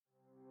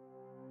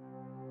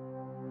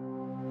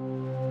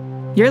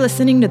You're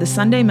listening to the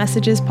Sunday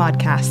Messages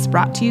podcast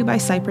brought to you by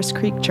Cypress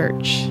Creek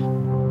Church.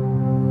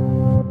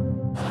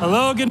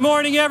 Hello, good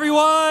morning,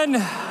 everyone.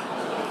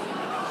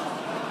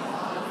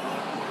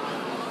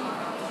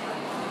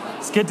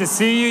 It's good to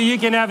see you. You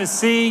can have a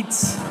seat.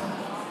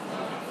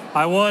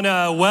 I want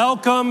to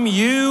welcome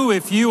you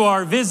if you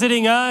are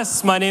visiting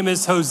us. My name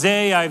is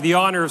Jose. I have the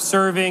honor of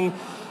serving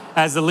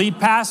as the lead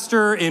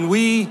pastor, and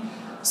we,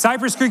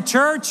 Cypress Creek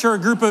Church, are a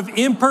group of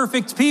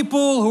imperfect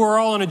people who are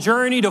all on a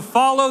journey to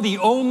follow the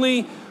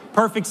only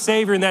perfect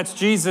Savior, and that's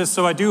Jesus.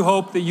 So I do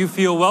hope that you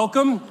feel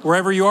welcome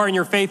wherever you are in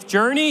your faith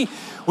journey.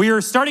 We are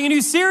starting a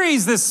new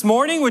series this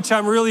morning, which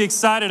I'm really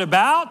excited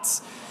about.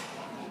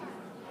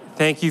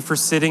 Thank you for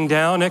sitting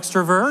down,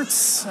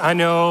 extroverts. I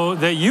know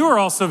that you are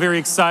also very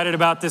excited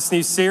about this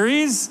new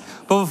series.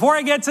 But before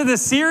I get to the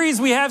series,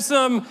 we have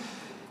some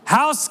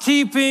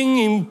housekeeping,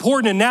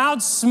 important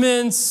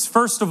announcements.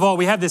 First of all,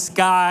 we have this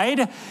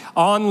guide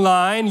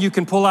online. You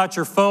can pull out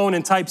your phone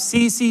and type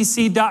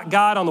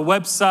ccc.god on the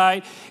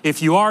website.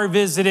 If you are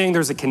visiting,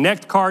 there's a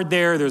connect card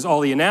there. There's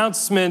all the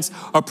announcements.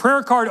 A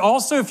prayer card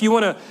also, if you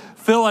want to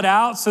fill it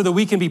out so that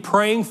we can be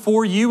praying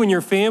for you and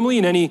your family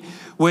in any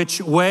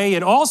which way.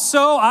 And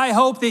also, I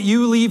hope that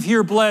you leave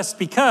here blessed,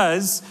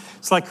 because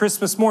it's like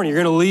Christmas morning.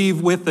 You're going to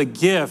leave with a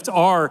gift.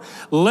 Our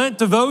Lent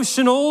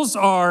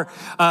devotionals are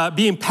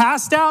being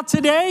passed out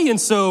today. And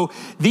so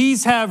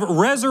these have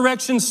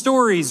resurrection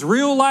stories,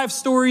 real life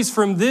stories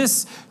from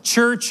this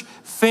church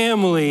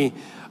family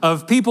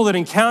of people that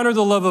encountered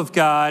the love of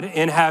God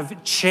and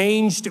have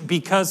changed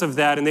because of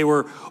that. And they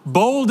were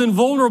bold and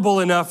vulnerable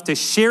enough to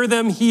share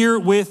them here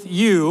with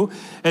you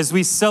as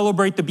we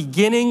celebrate the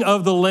beginning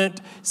of the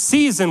Lent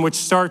season, which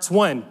starts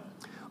when?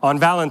 On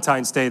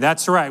Valentine's Day.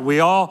 That's right. We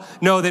all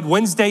know that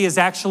Wednesday is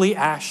actually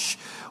Ash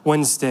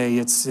Wednesday.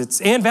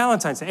 It's and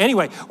Valentine's Day.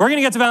 Anyway, we're going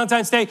to get to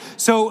Valentine's Day.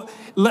 So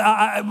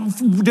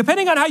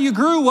depending on how you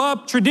grew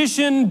up,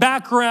 tradition,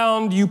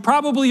 background, you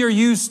probably are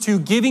used to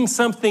giving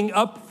something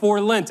up for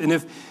Lent. And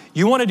if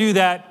you want to do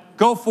that,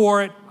 go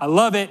for it. I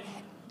love it.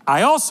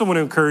 I also want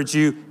to encourage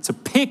you to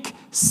pick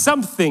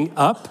something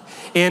up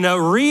and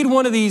read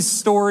one of these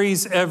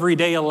stories every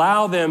day.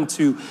 Allow them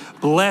to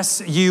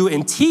bless you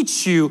and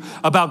teach you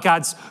about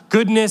God's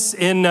goodness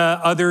in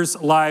others'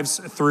 lives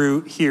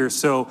through here.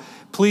 So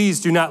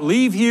please do not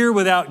leave here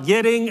without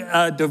getting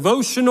a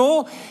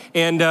devotional,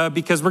 and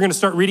because we're going to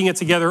start reading it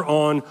together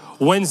on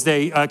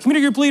Wednesday.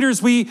 Community group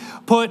leaders, we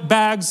put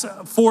bags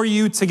for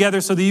you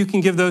together so that you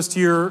can give those to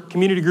your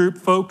community group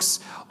folks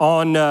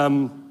on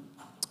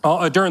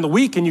during the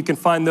week, and you can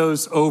find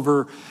those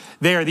over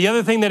there. The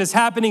other thing that is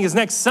happening is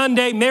next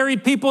Sunday,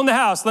 married people in the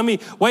house. Let me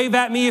wave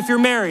at me if you're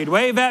married.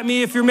 Wave at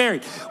me if you're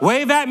married.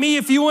 Wave at me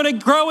if you want to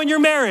grow in your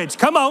marriage.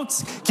 Come on,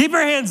 keep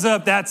your hands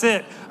up. That's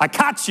it. I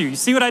caught you. You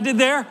see what I did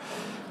there?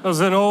 That was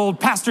an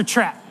old pastor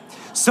trap.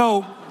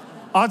 So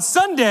on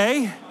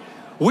Sunday,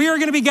 we are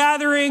going to be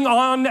gathering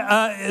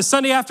on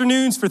Sunday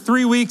afternoons for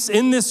 3 weeks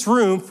in this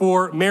room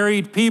for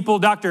married people.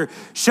 Dr.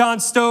 Sean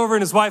Stover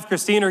and his wife,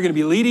 Christine, are going to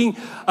be leading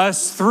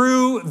us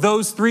through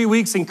those 3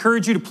 weeks.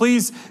 Encourage you to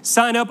please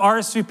sign up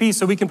RSVP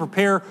so we can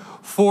prepare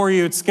for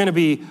you. It's going to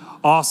be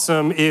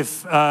awesome.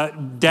 If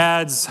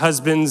dads,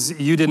 husbands,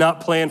 you did not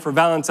plan for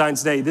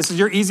Valentine's Day, this is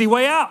your easy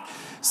way out.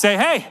 Say,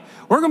 hey,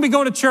 we're going to be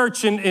going to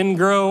church and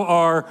grow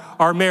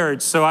our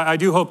marriage. So I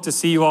do hope to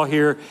see you all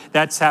here.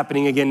 That's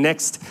happening again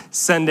next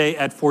Sunday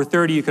at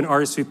 4:30. You can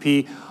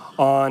RSVP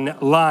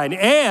online.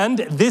 And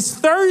this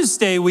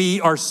Thursday,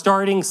 we are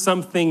starting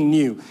something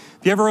new.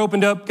 Have you ever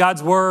opened up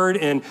God's Word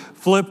and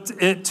flipped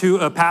it to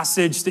a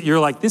passage that you're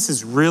like, this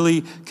is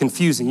really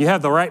confusing? You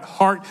have the right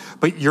heart,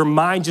 but your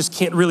mind just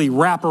can't really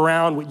wrap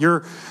around what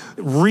you're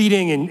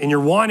reading, and you're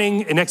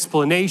wanting an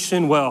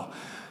explanation? Well,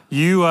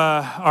 you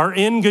are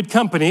in good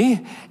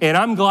company, and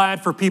I'm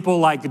glad for people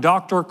like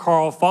Dr.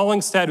 Carl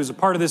Fallingstead, who's a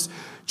part of this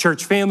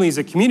church family. He's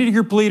a community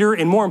group leader,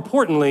 and more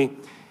importantly,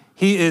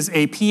 he is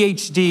a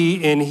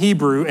PhD in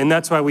Hebrew, and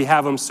that's why we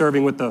have him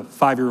serving with the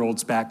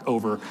 5-year-olds back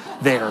over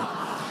there.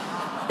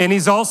 And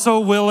he's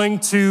also willing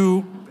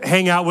to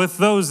hang out with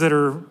those that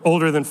are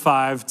older than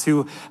 5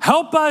 to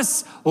help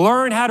us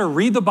learn how to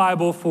read the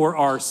Bible for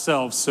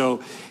ourselves.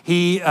 So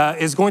he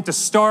is going to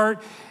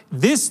start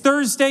this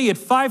Thursday at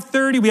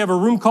 5:30. We have a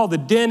room called the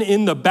Den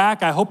in the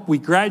back. I hope we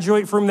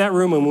graduate from that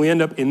room and we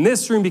end up in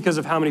this room because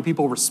of how many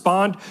people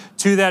respond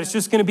to that. It's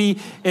just going to be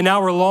an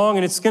hour long,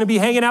 and it's going to be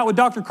hanging out with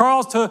Dr.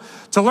 Carl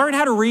to learn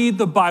how to read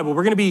the Bible.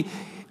 We're going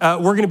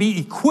to be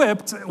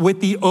equipped with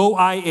the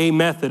OIA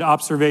method: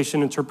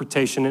 observation,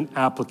 interpretation, and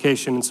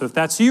application. And so if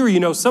that's you, or you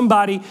know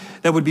somebody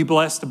that would be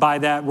blessed by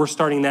that, we're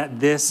starting that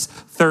this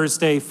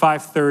Thursday,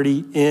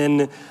 5:30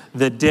 in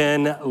the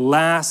Den.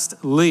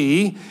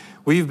 Lastly,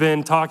 we've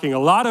been talking a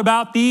lot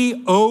about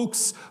the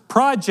Oaks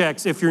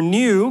projects. If you're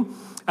new,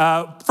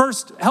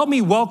 first, help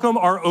me welcome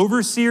our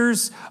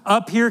overseers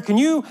up here. Can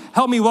you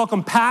help me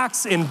welcome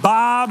Pax and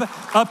Bob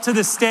up to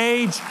the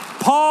stage?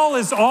 Paul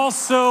is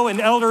also an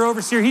elder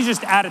overseer. He's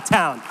just out of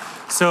town.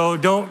 So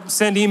don't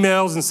send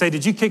emails and say,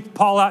 did you kick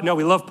Paul out? No,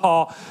 we love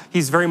Paul.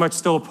 He's very much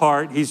still a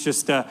part. He's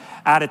just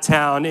out of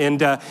town.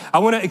 And I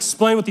want to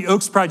explain what the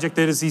Oaks Project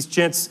is. These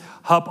gents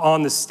hop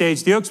on the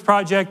stage. The Oaks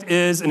Project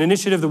is an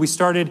initiative that we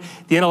started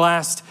at the end of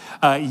last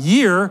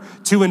year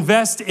to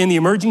invest in the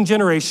emerging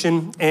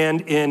generation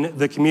and in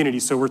the community.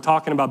 So we're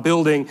talking about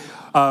building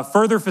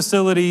further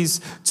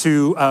facilities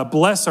to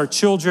bless our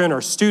children,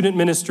 our student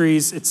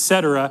ministries,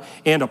 etc.,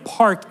 and a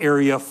park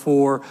area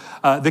for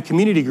the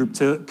community group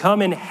to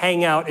come and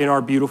hang out in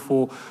our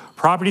beautiful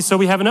property. So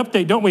we have an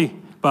update, don't we,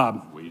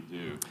 Bob? We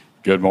do.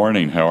 Good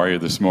morning. How are you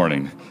this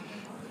morning?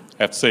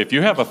 I have to say, if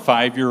you have a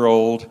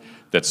 5-year-old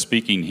that's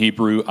speaking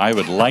Hebrew, I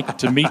would like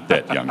to meet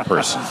that young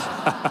person.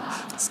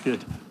 That's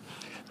good.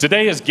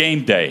 Today is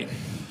game day.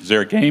 Is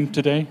there a game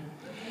today?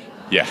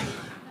 Yeah.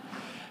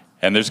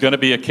 And there's going to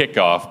be a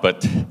kickoff,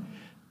 but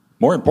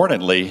more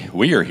importantly,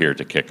 we are here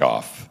to kick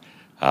off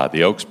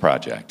the Oaks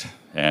Project.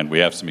 And we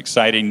have some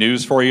exciting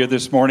news for you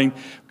this morning.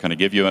 I'm going to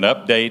give you an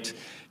update,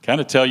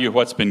 kind of tell you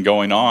what's been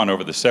going on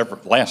over the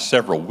last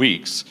several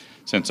weeks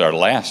since our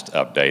last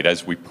update.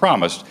 As we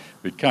promised,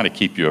 we'd kind of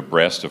keep you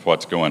abreast of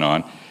what's going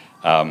on.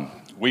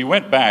 We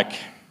went back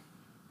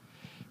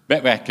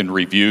and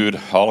reviewed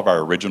all of our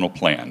original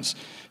plans.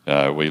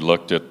 We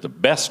looked at the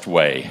best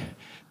way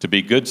to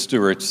be good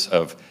stewards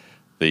of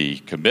the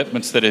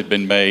commitments that had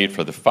been made,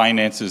 for the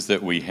finances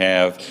that we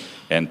have,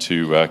 and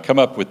to come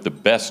up with the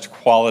best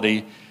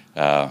quality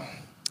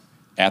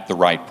at the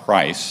right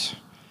price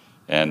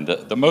and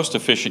the most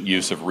efficient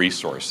use of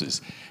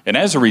resources. And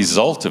as a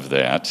result of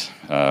that,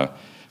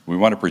 we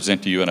want to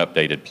present to you an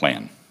updated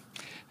plan.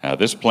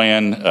 This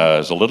plan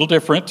is a little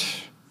different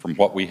from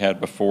what we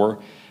had before,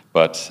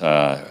 but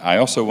I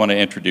also want to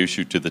introduce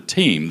you to the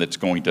team that's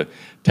going to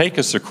take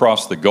us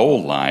across the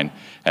goal line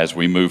as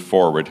we move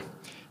forward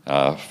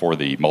for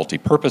the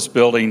multi-purpose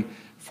building,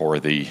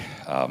 for the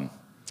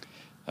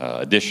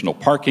additional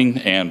parking,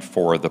 and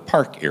for the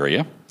park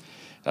area.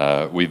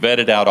 We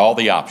vetted out all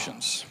the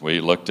options.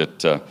 We looked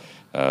at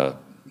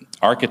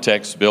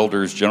architects,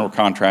 builders, general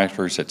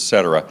contractors,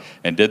 etc.,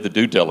 and did the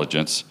due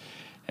diligence.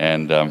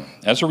 And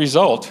as a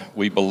result,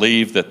 we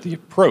believe that the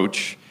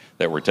approach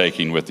that we're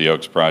taking with the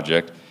Oaks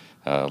Project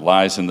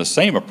lies in the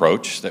same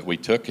approach that we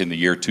took in the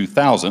year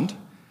 2000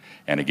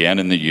 and again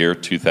in the year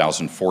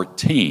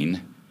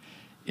 2014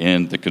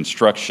 in the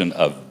construction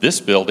of this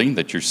building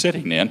that you're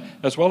sitting in,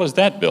 as well as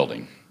that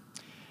building.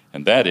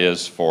 And that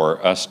is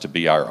for us to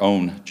be our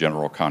own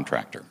general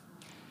contractor,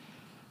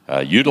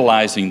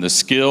 utilizing the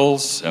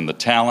skills and the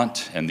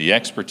talent and the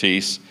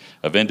expertise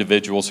of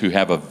individuals who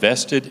have a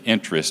vested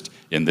interest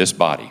in this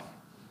body.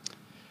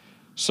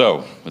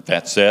 So, with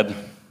that said,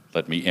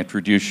 let me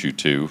introduce you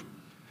to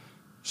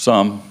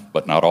some,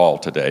 but not all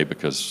today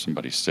because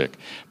somebody's sick.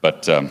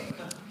 But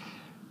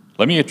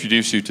let me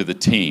introduce you to the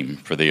team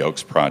for the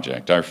Oaks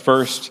Project. Our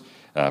first,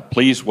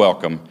 please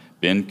welcome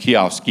Ben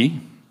Kiowski.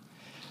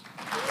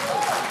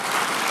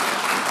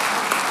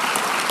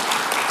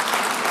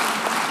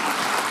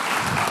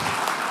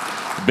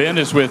 Ben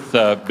is with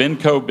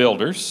Benco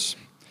Builders,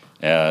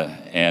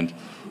 and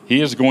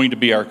he is going to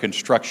be our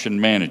construction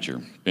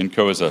manager.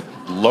 Benco is a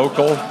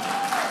local...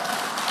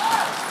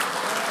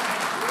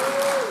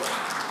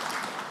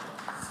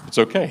 It's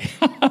okay.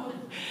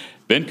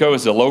 Benco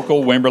is a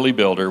local Wimberley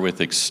builder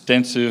with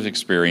extensive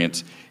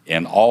experience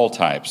in all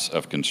types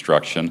of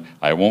construction.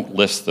 I won't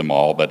list them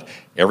all, but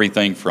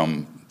everything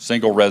from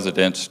single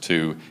residence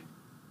to,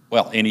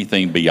 well,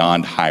 anything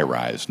beyond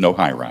high-rise. No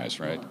high-rise,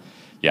 right?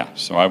 Yeah,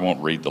 so I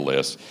won't read the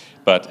list.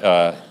 But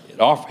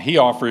he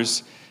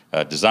offers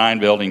design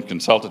building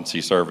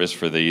consultancy service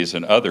for these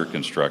and other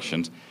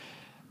constructions.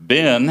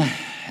 Ben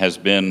has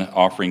been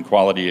offering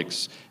quality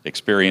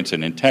experience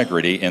and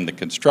integrity in the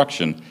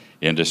construction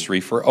industry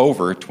for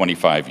over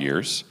 25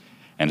 years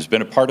and has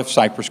been a part of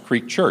Cypress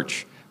Creek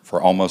Church for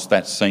almost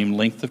that same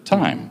length of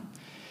time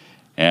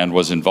and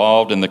was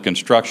involved in the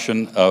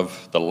construction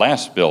of the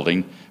last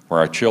building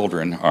where our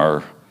children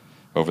are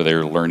over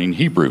there learning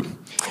Hebrew.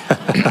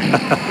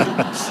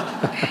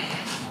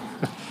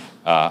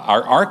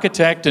 Our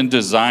architect and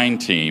design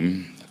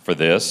team for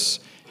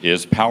this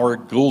is Power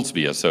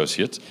Gouldsby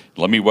Associates.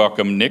 Let me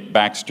welcome Nick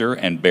Baxter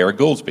and Bear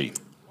Gouldsby.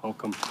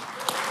 Welcome.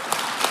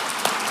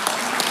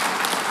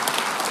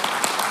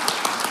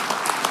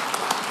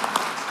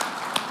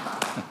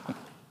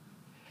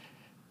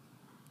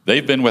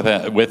 They've been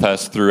with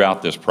us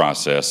throughout this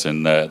process,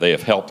 and they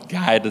have helped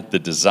guide the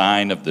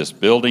design of this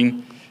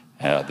building,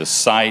 the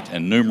site,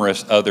 and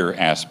numerous other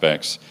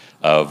aspects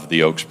of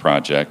the Oaks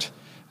Project.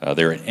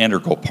 They're an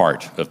integral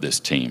part of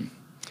this team.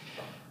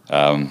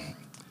 The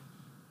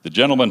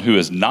gentleman who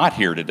is not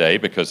here today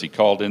because he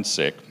called in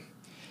sick,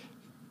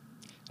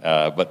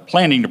 but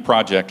planning a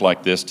project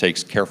like this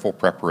takes careful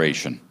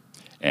preparation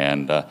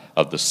and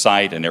of the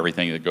site and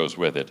everything that goes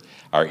with it.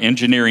 Our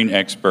engineering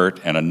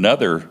expert and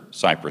another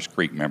Cypress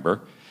Creek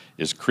member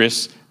is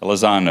Chris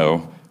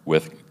Lozano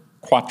with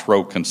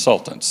Quattro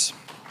Consultants.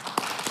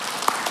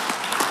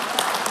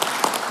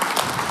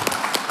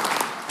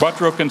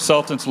 Quattro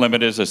Consultants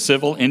Limited is a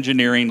civil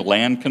engineering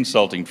land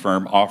consulting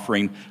firm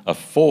offering a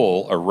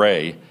full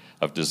array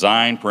of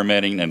design,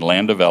 permitting, and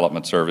land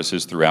development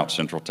services throughout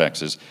Central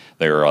Texas.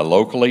 They are a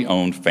locally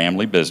owned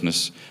family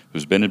business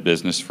who's been in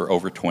business for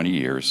over 20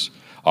 years,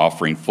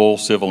 offering full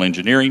civil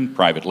engineering,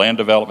 private land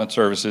development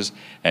services,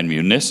 and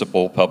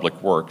municipal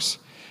public works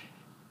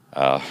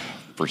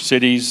for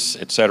cities,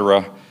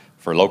 etc.,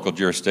 for local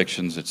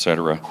jurisdictions,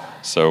 etc.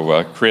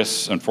 So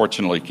Chris,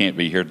 unfortunately, can't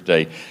be here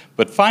today.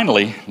 But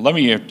finally, let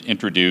me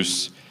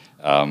introduce,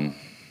 for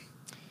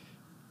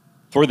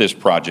this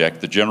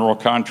project, the general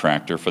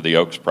contractor for the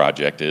Oaks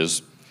project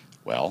is,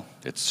 well,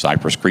 it's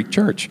Cypress Creek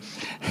Church.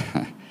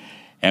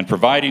 And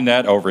providing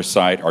that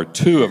oversight are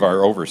two of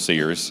our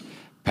overseers,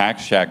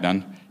 Pax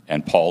Shagnon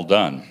and Paul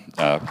Dunn.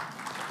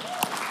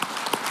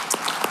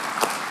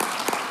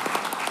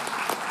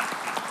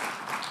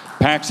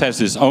 Pax has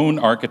his own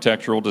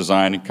architectural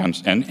design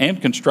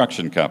and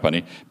construction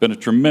company, been a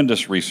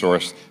tremendous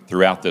resource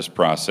throughout this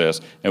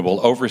process, and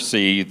will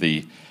oversee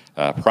the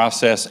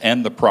process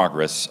and the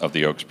progress of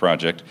the Oaks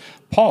project.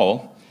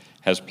 Paul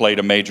has played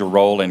a major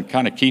role in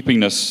kind of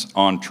keeping us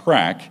on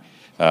track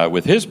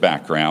with his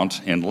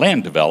background in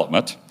land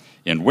development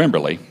in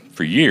Wimberley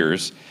for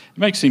years. It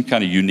makes him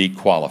kind of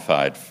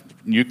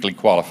uniquely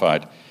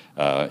qualified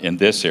in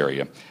this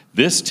area.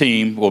 This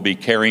team will be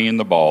carrying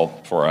the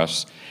ball for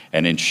us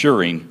and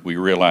ensuring we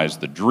realize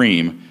the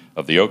dream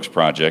of the Oaks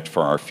project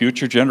for our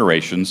future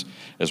generations,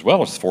 as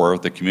well as for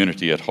the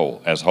community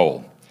as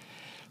whole.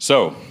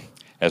 So,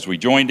 as we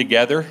join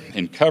together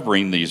in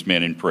covering these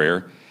men in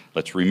prayer,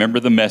 let's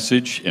remember the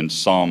message in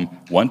Psalm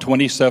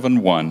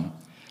 127:1,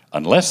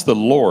 unless the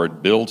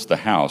Lord builds the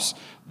house,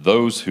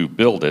 those who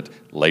build it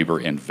labor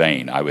in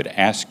vain. I would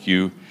ask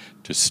you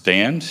to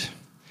stand,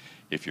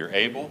 if you're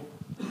able.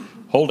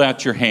 Hold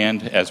out your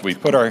hand as we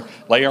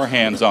lay our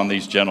hands on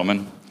these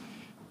gentlemen,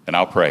 and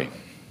I'll pray.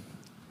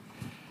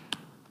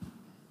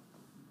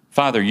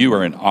 Father, you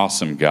are an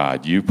awesome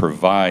God. You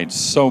provide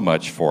so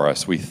much for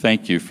us. We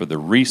thank you for the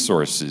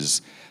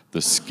resources,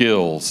 the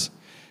skills,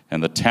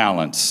 and the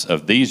talents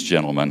of these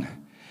gentlemen,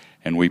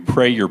 and we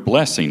pray your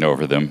blessing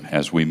over them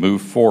as we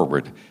move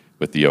forward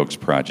with the Oaks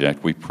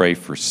project. We pray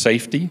for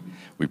safety.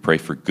 We pray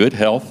for good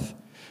health.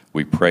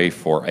 We pray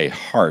for a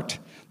heart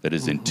that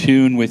is in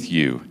tune with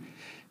you.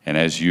 And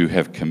as you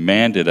have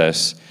commanded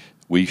us,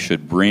 we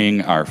should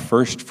bring our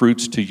first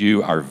fruits to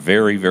you, our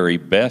very, very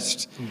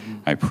best.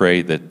 I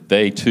pray that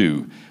they,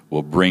 too,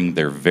 will bring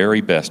their very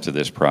best to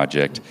this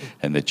project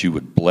and that you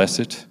would bless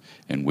it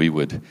and we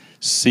would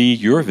see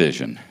your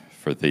vision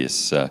for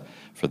this,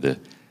 for the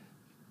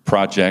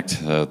project,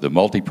 the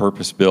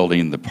multi-purpose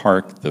building, the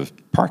park, the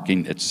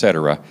parking,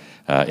 etc.,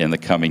 in the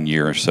coming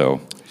year or so.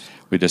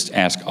 We just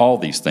ask all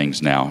these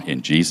things now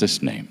in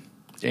Jesus' name.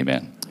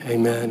 Amen.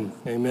 Amen.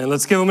 Amen.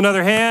 Let's give them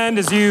another hand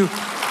as you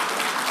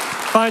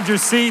find your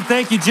seat.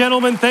 Thank you,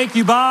 gentlemen. Thank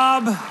you,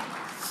 Bob.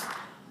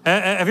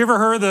 Have you ever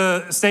heard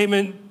the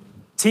statement,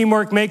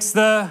 teamwork makes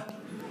the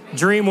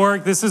dream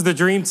work? This is the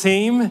dream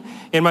team.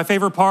 And my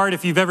favorite part,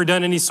 if you've ever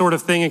done any sort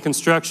of thing in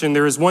construction,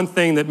 there is one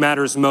thing that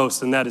matters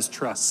most, and that is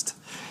trust.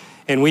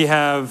 And we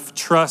have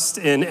trust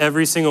in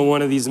every single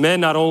one of these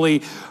men, not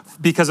only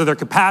because of their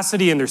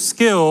capacity and their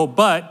skill,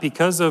 but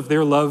because of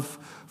their love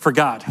for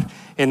God.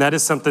 And that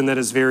is something that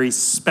is very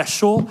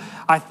special,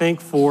 I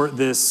think, for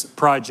this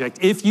project.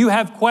 If you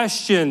have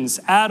questions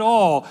at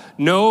all,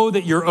 know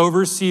that your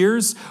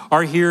overseers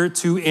are here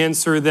to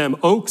answer them.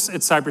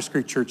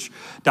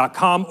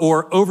 oaks@cypresscreekchurch.com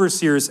or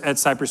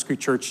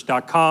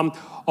overseers@cypresscreekchurch.com.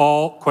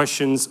 All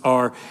questions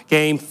are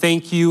game.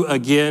 Thank you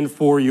again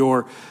for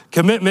your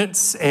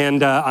commitments,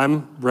 and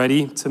I'm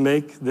ready to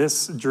make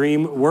this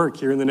dream work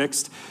here in the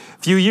next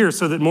few years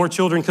so that more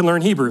children can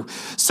learn Hebrew.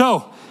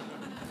 So,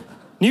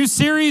 new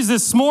series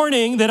this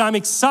morning that I'm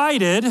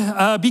excited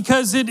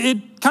because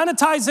it kind of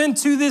ties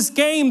into this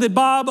game that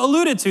Bob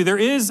alluded to. There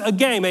is a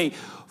game, a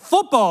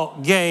football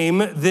game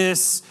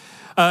this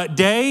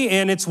day,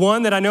 and it's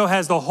one that I know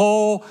has the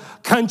whole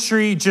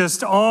country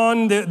just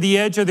on the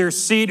edge of their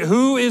seat.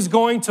 Who is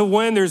going to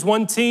win? There's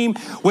one team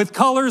with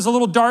colors a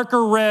little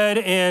darker red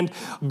and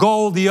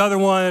gold, the other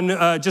one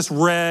just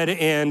red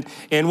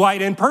and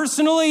white. And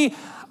personally,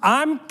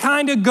 I'm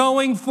kind of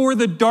going for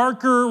the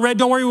darker red.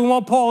 Don't worry, we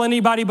won't poll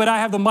anybody, but I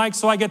have the mic,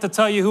 so I get to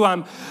tell you who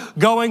I'm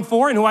going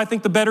for and who I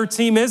think the better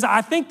team is.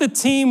 I think the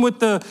team with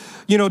the,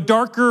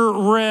 darker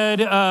red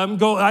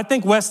gold, I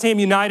think West Ham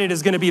United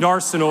is going to beat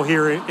Arsenal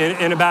here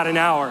in about an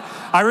hour.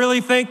 I really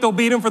think they'll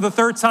beat them for the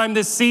third time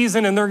this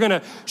season, and they're going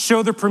to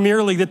show the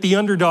Premier League that the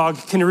underdog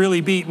can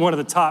really beat one of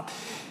the top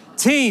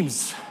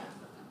teams.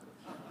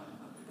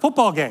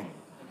 Football game.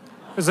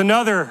 There's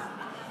another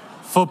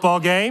football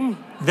game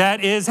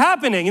that is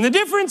happening. And the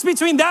difference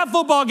between that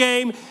football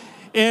game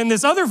and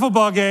this other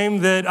football game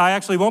that I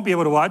actually won't be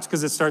able to watch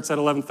because it starts at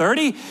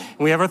 11:30 and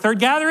we have our third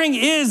gathering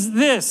is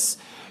this.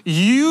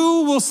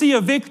 You will see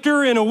a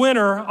victor and a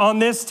winner on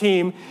this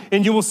team,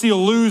 and you will see a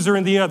loser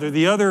in the other.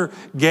 The other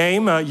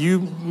game, you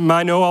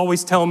might know,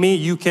 always tell me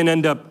you can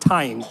end up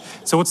tying.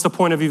 So what's the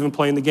point of even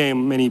playing the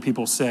game, many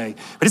people say.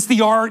 But it's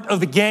the art of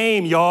the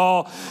game,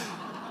 y'all.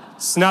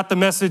 It's not the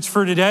message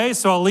for today,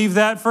 so I'll leave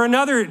that for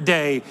another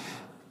day.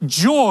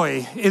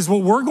 Joy is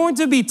what we're going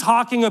to be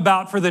talking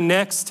about for the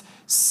next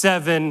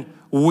 7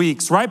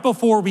 weeks, right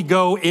before we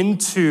go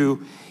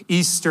into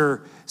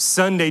Easter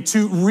Sunday.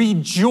 To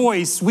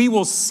rejoice, we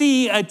will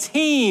see a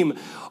team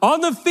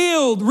on the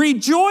field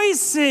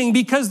rejoicing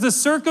because the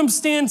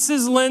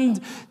circumstances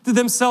lend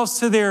themselves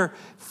to their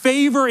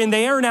favor, and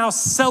they are now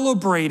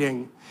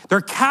celebrating. They're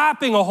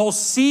capping a whole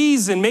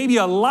season, maybe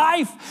a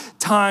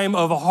lifetime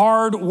of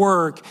hard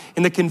work,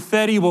 and the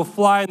confetti will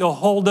fly, and they'll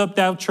hold up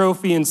that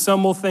trophy, and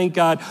some will thank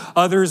God,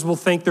 others will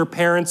thank their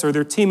parents or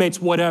their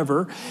teammates,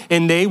 whatever,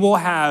 and they will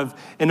have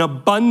an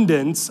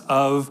abundance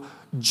of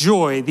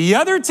joy. The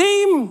other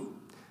team,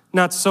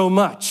 not so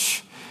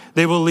much.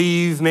 They will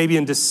leave maybe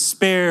in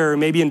despair,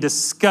 maybe in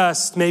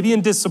disgust, maybe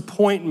in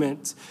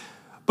disappointment.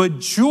 But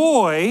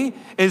joy,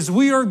 as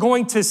we are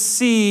going to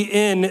see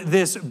in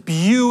this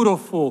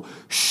beautiful,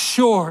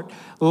 short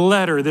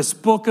letter, this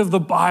book of the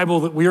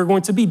Bible that we are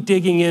going to be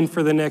digging in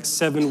for the next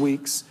 7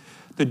 weeks,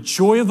 the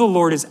joy of the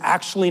Lord is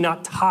actually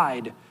not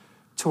tied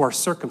to our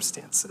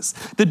circumstances.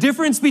 The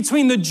difference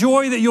between the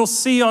joy that you'll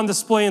see on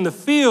display in the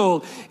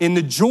field and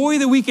the joy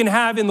that we can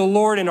have in the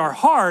Lord in our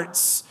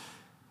hearts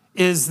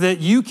is that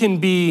you can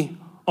be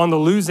on the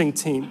losing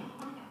team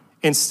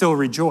and still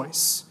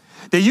rejoice.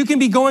 That you can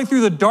be going through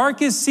the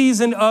darkest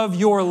season of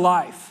your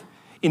life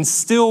and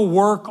still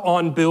work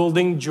on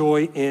building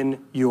joy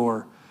in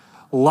your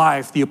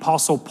life. The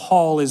Apostle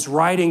Paul is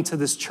writing to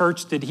this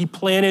church that he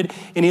planted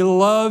and he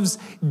loves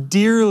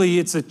dearly.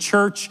 It's a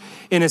church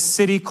in a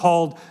city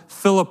called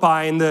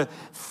Philippi. And the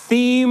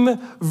theme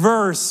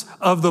verse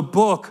of the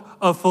book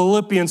of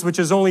Philippians, which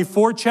is only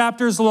 4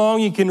 chapters long.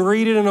 You can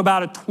read it in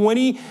about a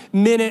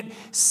 20-minute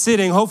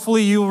sitting.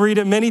 Hopefully you'll read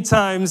it many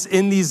times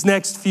in these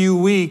next few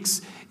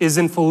weeks, is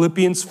in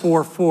Philippians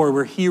 4:4,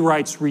 where he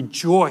writes,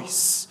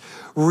 rejoice.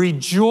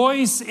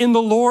 Rejoice in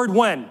the Lord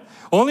when?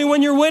 Only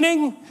when you're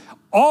winning?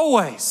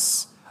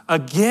 Always.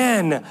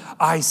 Again,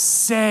 I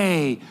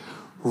say,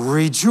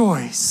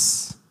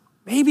 rejoice.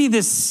 Maybe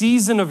this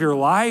season of your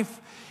life,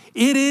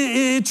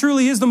 it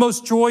truly is the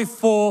most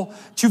joyful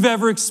that you've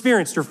ever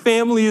experienced. Your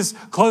family is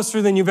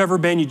closer than you've ever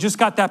been. You just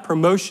got that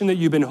promotion that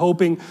you've been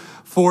hoping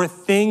for.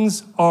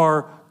 Things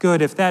are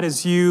good. If that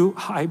is you,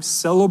 I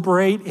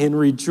celebrate and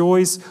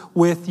rejoice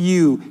with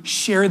you.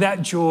 Share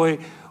that joy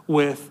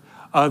with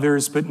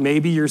others. But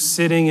maybe you're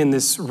sitting in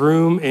this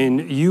room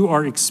and you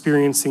are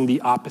experiencing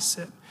the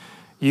opposite.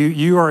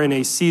 You are in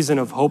a season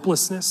of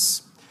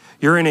hopelessness.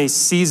 You're in a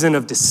season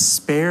of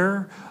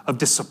despair, of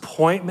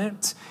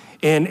disappointment.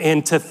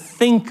 And to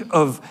think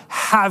of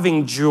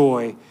having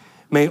joy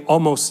may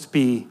almost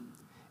be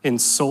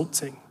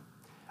insulting.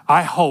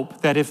 I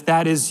hope that if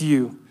that is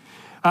you,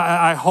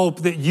 I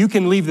hope that you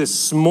can leave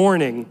this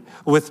morning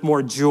with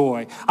more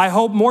joy. I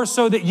hope more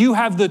so that you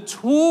have the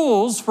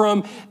tools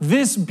from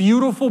this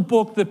beautiful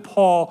book that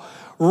Paul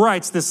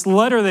writes, this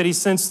letter that he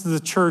sends to the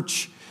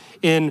church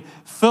in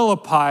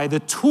Philippi,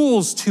 the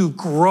tools to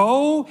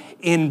grow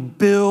and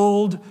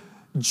build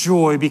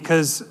joy,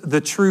 because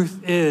the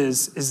truth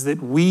is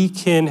that we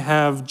can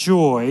have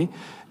joy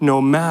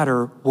no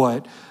matter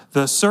what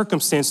the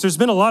circumstance. There's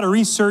been a lot of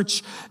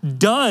research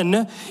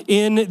done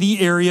in the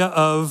area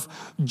of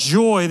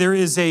joy. There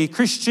is a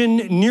Christian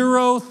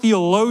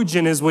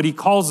neurotheologian, is what he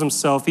calls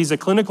himself. He's a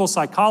clinical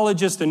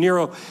psychologist, a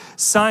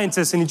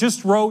neuroscientist, and he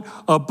just wrote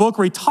a book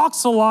where he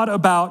talks a lot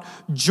about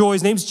joy.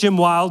 His name's Jim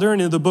Wilder,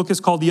 and the book is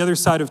called The Other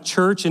Side of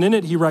Church, and in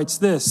it he writes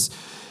this: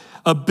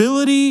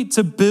 ability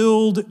to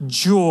build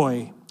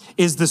joy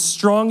is the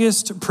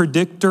strongest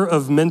predictor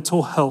of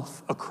mental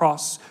health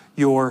across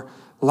your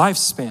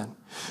lifespan.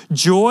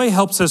 Joy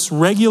helps us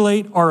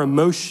regulate our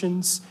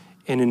emotions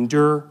and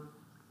endure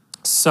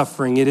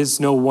suffering. It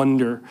is no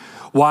wonder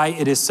why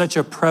it is such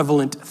a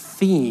prevalent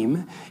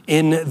theme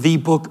in the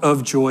book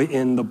of joy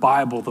in the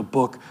Bible, the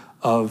book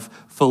of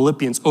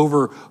Philippians.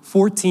 Over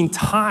 14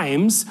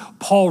 times,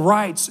 Paul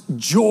writes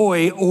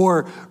joy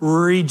or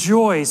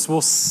rejoice.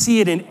 We'll see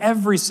it in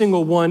every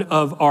single one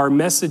of our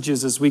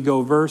messages as we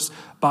go verse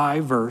by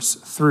verse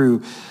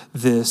through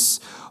this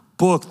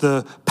book.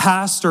 The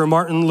pastor,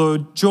 Martin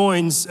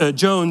Lloyd-Jones, in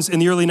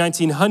the early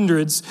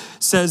 1900s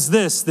says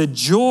this: that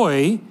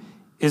joy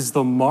is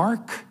the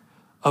mark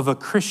of a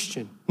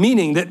Christian,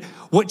 meaning that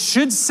what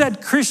should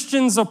set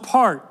Christians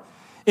apart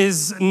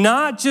is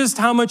not just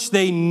how much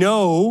they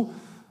know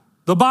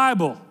the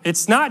Bible.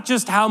 It's not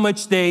just how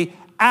much they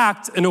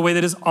act in a way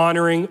that is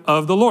honoring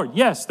of the Lord.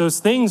 Yes, those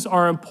things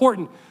are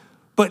important,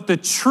 but the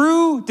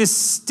true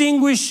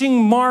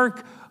distinguishing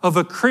mark of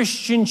a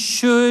Christian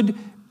should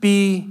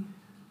be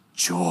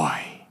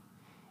joy.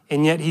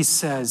 And yet he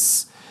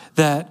says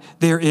that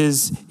there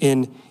is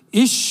an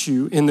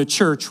issue in the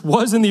church,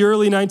 was in the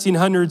early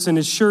 1900s, and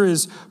it sure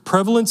is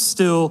prevalent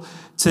still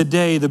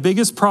today. The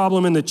biggest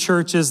problem in the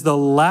church is the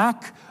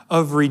lack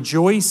of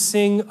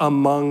rejoicing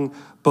among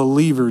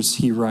believers,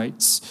 he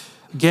writes.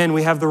 Again,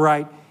 we have the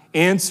right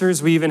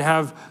answers. We even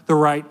have the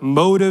right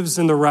motives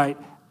and the right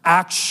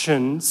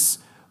actions,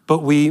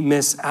 but we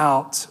miss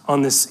out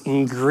on this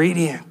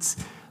ingredient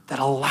that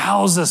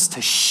allows us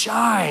to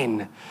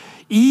shine.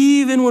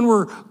 Even when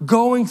we're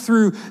going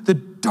through the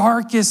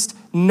darkest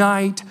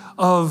night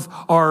of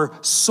our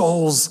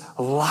soul's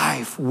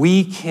life,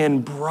 we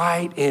can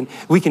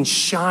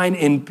shine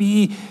and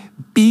be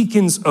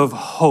beacons of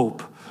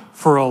hope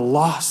for a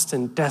lost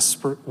and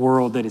desperate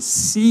world that is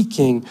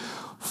seeking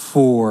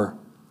for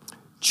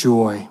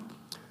joy.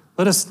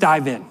 Let us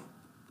dive in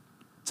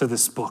to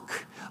this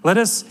book. Let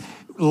us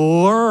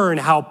learn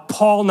how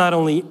Paul not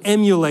only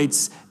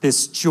emulates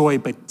this joy,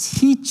 but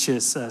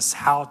teaches us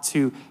how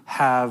to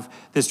have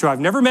this joy. I've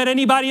never met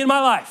anybody in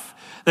my life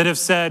that have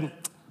said,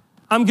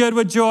 I'm good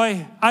with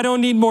joy. I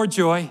don't need more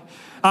joy.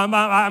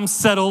 I'm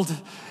settled.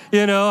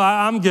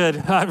 I'm good.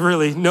 I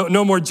really,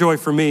 no more joy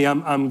for me.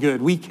 I'm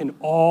good. We can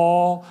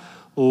all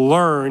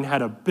learn how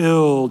to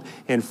build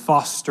and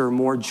foster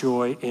more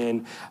joy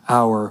in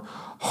our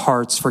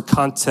hearts. For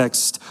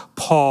context,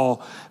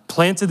 Paul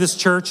planted this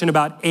church in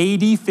about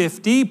AD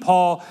 50.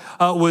 Paul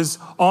was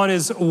on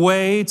his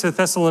way to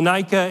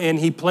Thessalonica, and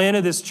he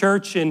planted this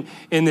church in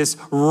this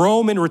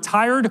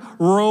retired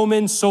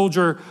Roman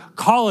soldier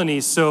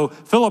colony. So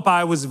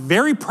Philippi was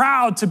very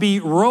proud to be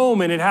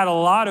Roman. It had a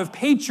lot of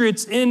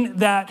patriots in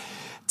that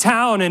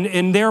town,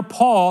 and there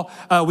Paul,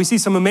 we see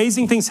some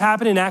amazing things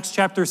happen in Acts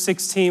chapter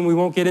 16. We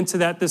won't get into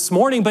that this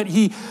morning, but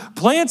he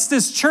plants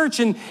this church,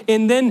 and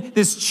then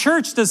this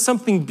church does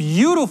something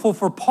beautiful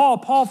for Paul.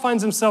 Paul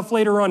finds himself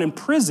later on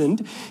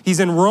imprisoned. He's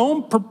in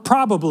Rome,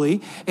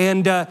 probably,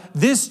 and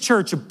this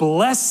church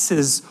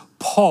blesses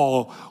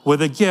Paul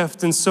with a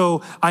gift. And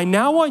so I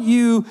now want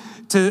you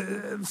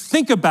to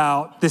think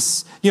about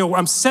this.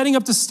 I'm setting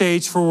up the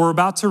stage for what we're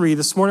about to read.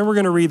 This morning we're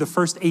going to read the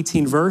first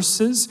 18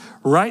 verses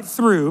right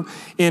through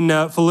in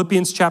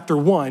Philippians chapter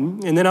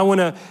 1. And then I want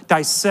to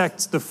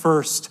dissect the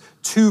first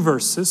 2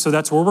 verses. So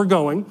that's where we're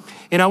going.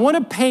 And I want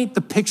to paint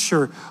the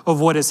picture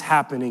of what is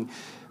happening.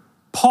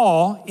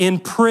 Paul, in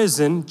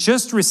prison,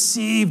 just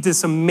received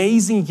this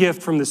amazing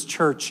gift from this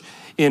church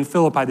in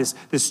Philippi,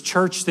 this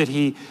church that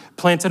he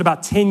planted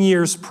about 10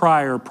 years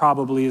prior,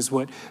 probably is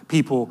what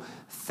people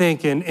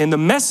think. And the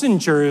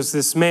messenger is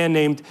this man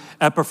named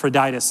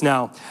Epaphroditus.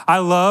 Now, I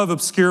love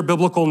obscure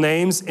biblical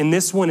names, and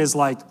this one is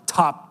like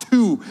top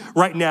 2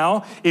 right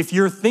now. If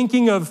you're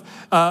thinking of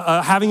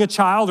having a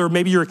child, or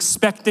maybe you're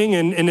expecting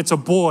and it's a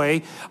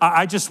boy,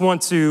 I just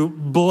want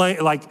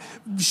to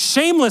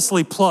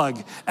shamelessly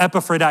plug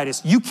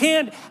Epaphroditus. You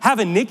can't have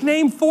a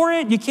nickname for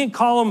it. You can't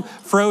call him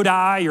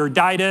Frodi or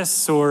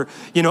Ditus or,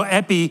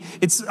 Epi.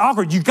 It's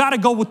awkward. You got to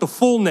go with the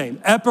full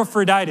name,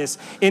 Epaphroditus.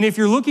 And if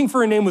you're looking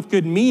for a name with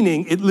good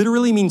meaning, it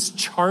literally means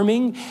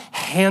charming,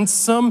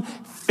 handsome,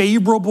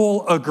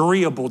 favorable,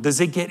 agreeable. Does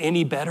it get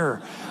any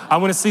better? I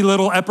want to see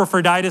little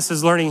Epaphroditus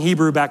is learning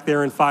Hebrew back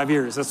there in 5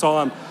 years. That's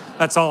all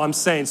I'm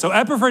saying. So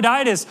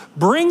Epaphroditus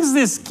brings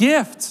this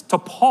gift to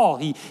Paul.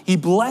 He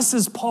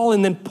blesses Paul,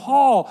 and then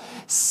Paul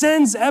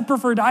sends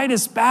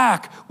Epaphroditus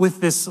back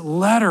with this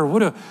letter.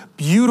 What a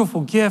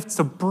beautiful gift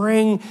to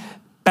bring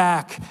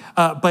back.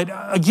 But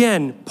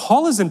again,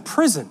 Paul is in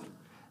prison.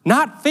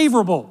 Not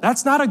favorable.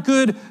 That's not a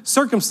good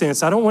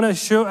circumstance. I don't want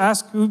to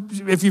ask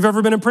if you've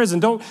ever been in prison.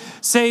 Don't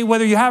say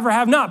whether you have or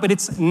have not, but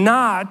it's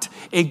not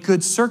a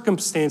good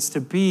circumstance to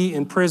be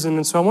in prison.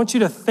 And so I want you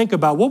to think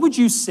about, what would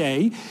you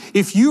say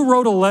if you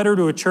wrote a letter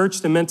to a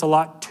church that meant a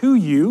lot to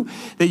you,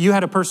 that you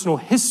had a personal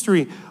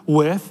history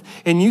with,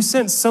 and you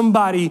sent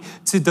somebody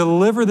to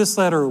deliver this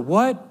letter?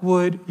 What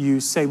would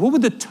you say? What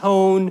would the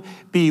tone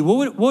be?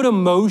 What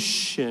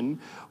emotion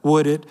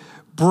would it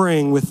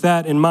bring? With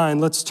that in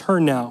mind, let's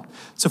turn now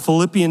to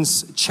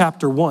Philippians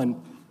chapter 1,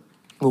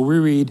 where we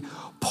read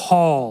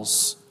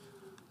Paul's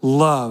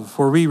love,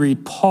 where we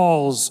read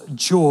Paul's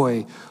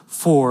joy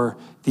for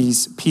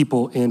these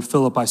people in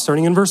Philippi.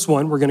 Starting in verse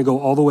 1, we're going to go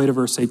all the way to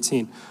verse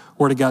 18.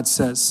 Word of God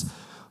says,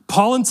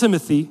 Paul and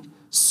Timothy,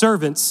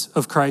 servants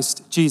of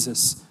Christ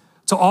Jesus,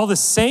 to all the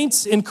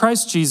saints in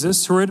Christ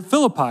Jesus who are at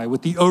Philippi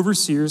with the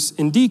overseers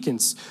and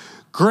deacons,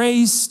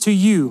 grace to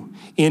you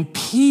and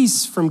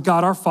peace from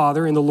God our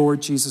Father and the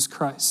Lord Jesus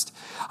Christ.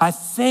 I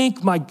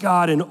thank my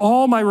God in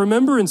all my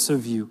remembrance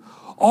of you,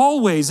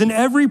 always in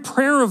every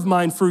prayer of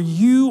mine for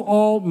you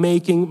all,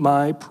 making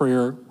my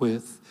prayer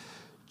with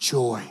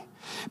joy,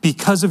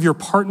 because of your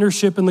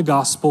partnership in the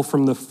gospel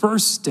from the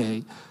first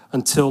day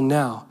until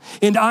now.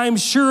 And I am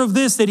sure of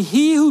this, that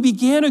he who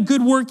began a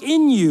good work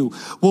in you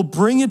will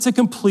bring it to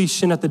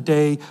completion at the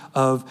day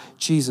of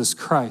Jesus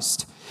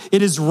Christ.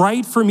 It is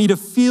right for me to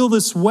feel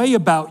this way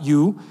about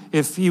you.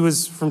 If he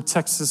was from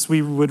Texas,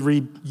 we would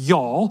read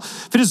y'all.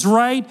 If it is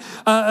right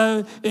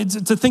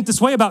to think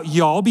this way about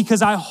y'all,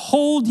 because I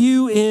hold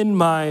you in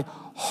my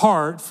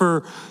heart,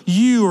 for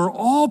you are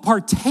all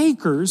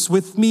partakers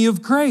with me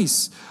of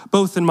grace,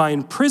 both in my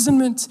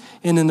imprisonment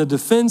and in the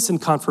defense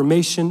and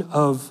confirmation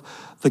of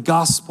the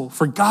gospel.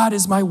 For God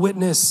is my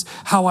witness,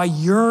 how I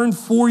yearn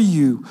for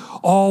you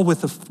all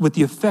with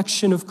the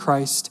affection of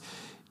Christ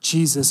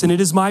Jesus. And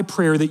it is my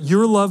prayer that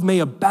your love may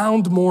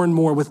abound more and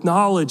more with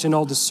knowledge and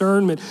all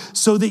discernment,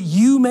 so that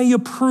you may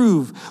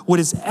approve what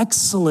is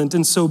excellent,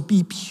 and so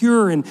be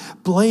pure and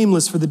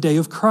blameless for the day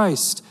of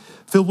Christ,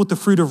 filled with the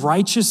fruit of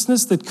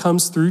righteousness that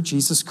comes through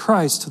Jesus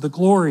Christ to the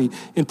glory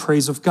and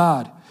praise of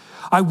God.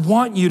 I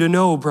want you to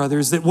know,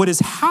 brothers, that what has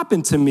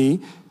happened to me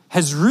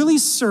has really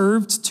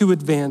served to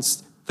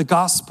advance the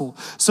gospel,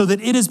 so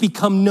that it has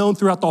become known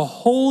throughout the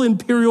whole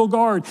imperial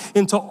guard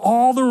and to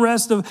all the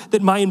rest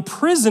that my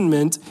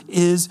imprisonment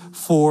is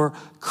for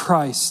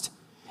Christ.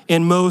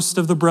 And most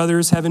of the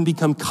brothers, having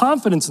become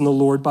confident in the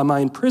Lord by my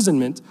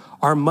imprisonment,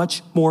 are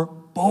much more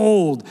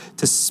bold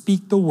to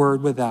speak the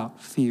word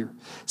without fear.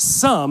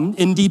 Some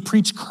indeed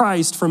preach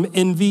Christ from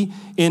envy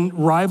and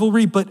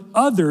rivalry, but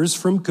others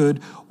from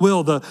good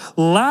will. The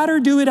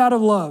latter do it out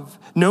of love,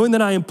 knowing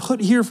that I am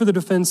put here for the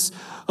defense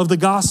of the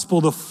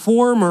gospel. The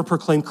former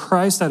proclaim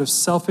Christ out of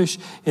selfish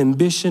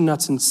ambition,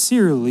 not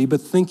sincerely,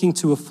 but thinking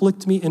to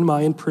afflict me in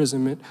my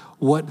imprisonment.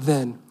 What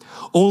then?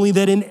 Only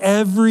that in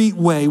every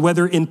way,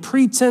 whether in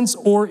pretense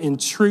or in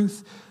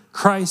truth,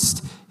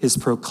 Christ is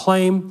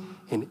proclaimed.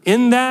 And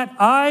in that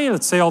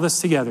let's say all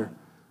this together,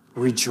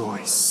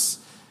 rejoice.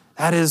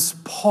 That is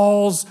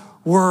Paul's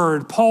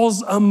word,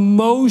 Paul's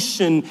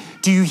emotion.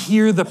 Do you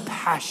hear the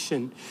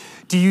passion?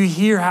 Do you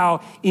hear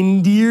how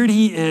endeared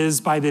he is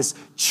by this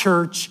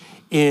church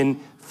in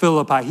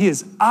Philippi? He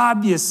is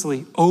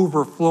obviously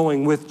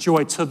overflowing with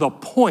joy to the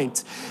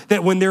point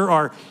that when there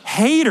are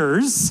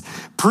haters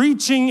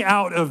preaching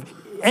out of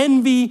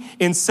envy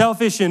and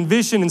selfish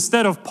ambition,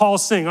 instead of Paul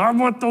saying, I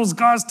want those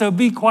guys to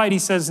be quiet, he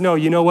says, no,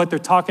 you know what? They're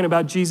talking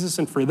about Jesus,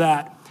 and for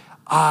that,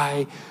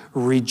 I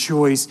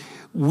rejoice.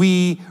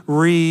 We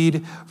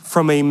read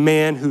from a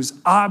man who's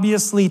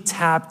obviously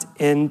tapped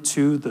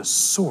into the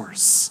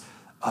source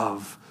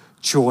of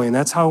joy. And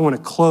that's how I want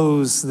to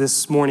close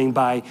this morning,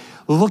 by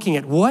looking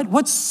at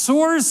what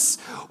source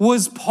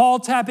was Paul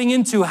tapping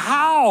into?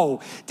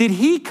 How did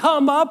he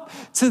come up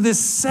to this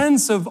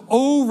sense of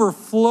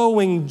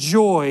overflowing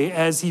joy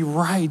as he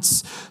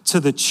writes to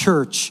the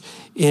church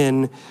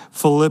in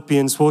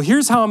Philippians? Well,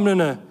 here's how I'm going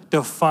to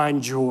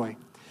define joy.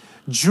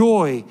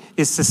 Joy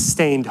is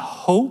sustained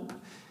hope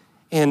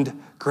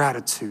and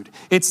gratitude.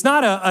 It's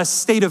not a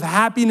state of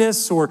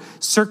happiness or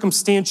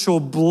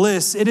circumstantial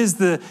bliss. It is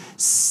the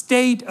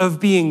state of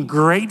being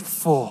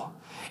grateful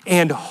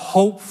and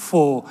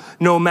hopeful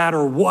no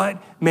matter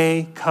what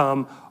may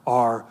come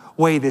our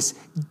way. This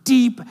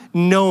deep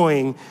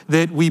knowing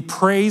that we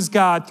praise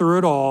God through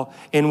it all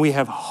and we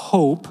have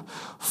hope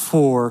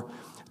for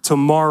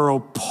tomorrow.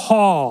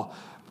 Paul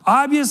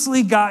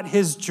obviously got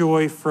his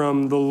joy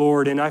from the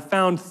Lord, and I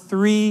found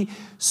three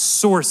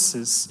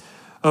sources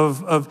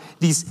of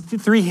these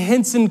three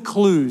hints and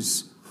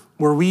clues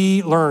where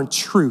we learn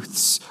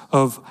truths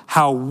of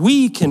how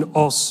we can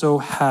also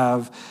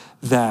have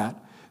that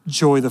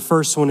joy. The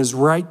first one is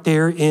right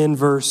there in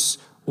verse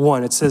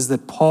 1. It says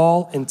that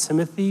Paul and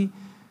Timothy,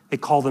 they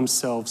call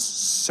themselves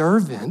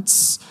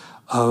servants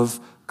of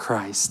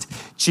Christ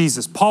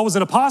Jesus. Paul was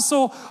an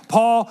apostle.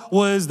 Paul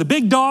was the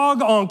big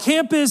dog on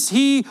campus.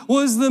 He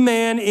was the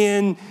man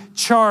in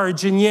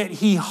charge, and yet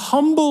he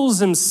humbles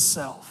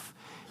himself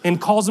and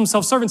calls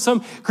himself servant.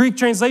 Some Greek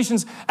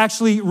translations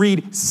actually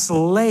read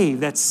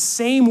slave. That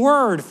same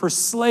word for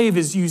slave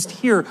is used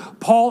here.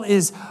 Paul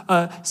is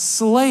a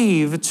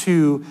slave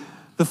to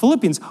the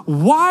Philippians.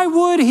 Why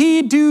would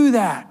he do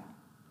that?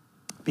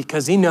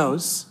 Because he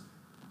knows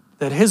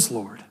that his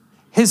Lord,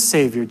 his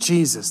Savior,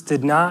 Jesus,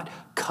 did not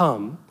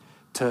come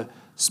to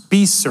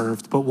be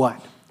served, but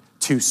what?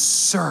 To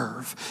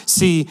serve.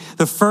 See,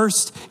 the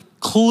first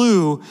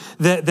clue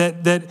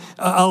that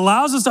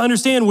allows us to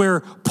understand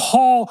where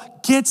Paul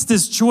gets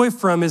this joy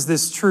from is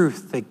this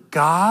truth that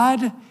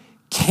God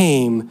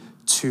came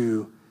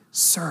to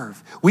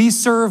serve. We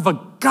serve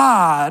a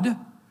God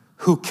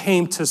who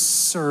came to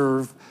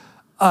serve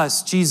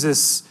us.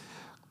 Jesus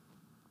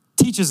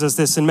teaches us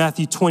this in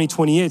Matthew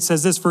 20:28. It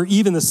says this, for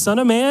even the Son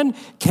of Man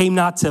came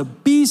not to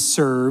be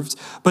served,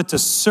 but to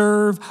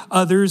serve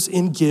others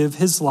and give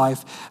his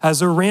life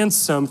as a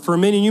ransom for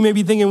many. And you may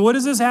be thinking, what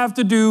does this have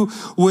to do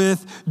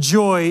with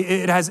joy?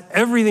 It has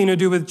everything to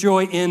do with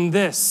joy in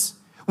this.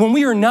 When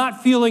we are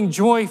not feeling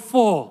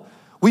joyful,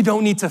 we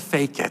don't need to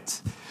fake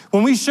it.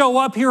 When we show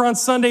up here on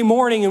Sunday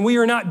morning and we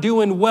are not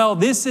doing well,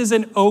 this is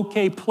an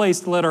okay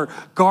place to let our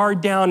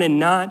guard down and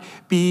not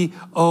be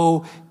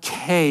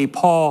okay.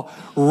 Paul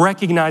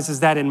recognizes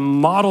that and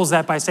models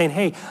that by saying,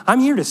 hey, I'm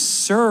here to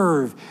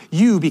serve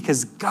you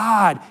because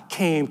God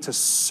came to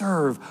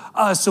serve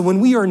us. So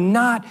when we are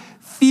not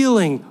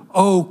feeling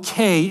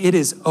okay, it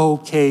is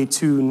okay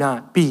to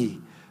not be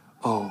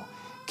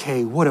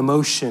okay. What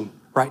emotion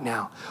right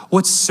now?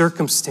 What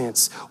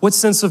circumstance, what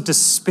sense of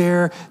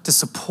despair,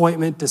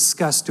 disappointment,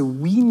 disgust do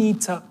we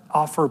need to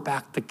offer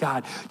back to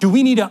God? Do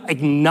we need to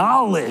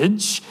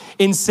acknowledge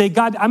and say,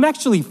 God, I'm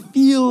actually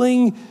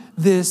feeling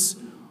this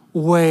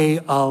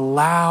way.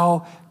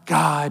 Allow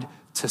God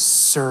to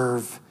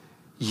serve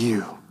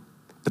you.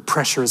 The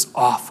pressure is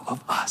off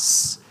of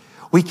us.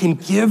 We can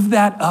give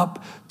that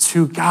up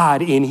to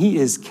God, and he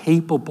is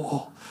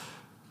capable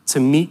to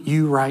meet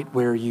you right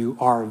where you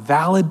are.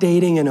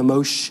 Validating an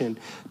emotion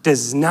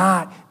does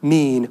not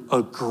mean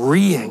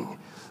agreeing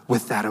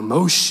with that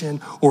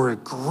emotion or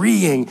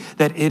agreeing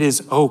that it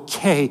is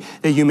okay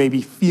that you may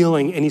be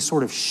feeling any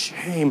sort of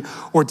shame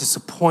or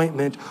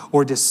disappointment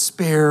or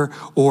despair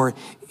or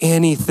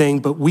anything,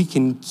 but we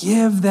can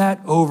give that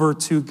over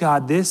to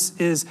God. This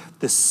is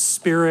the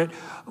spirit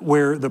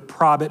where the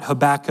prophet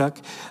Habakkuk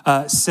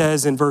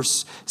says in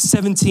verse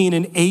 17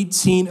 and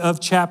 18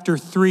 of chapter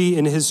 3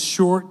 in his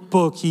short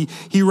book,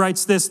 he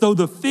writes this: though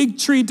the fig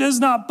tree does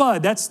not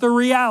bud, that's the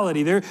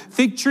reality.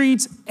 Fig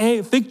trees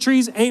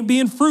ain't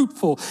being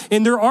fruitful,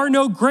 and there are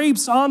no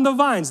grapes on the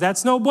vines.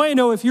 That's no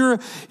bueno if you're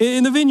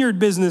in the vineyard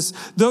business.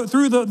 Though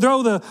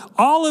the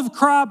olive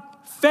crop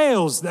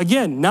fails,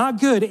 again, not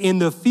good, and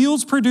the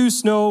fields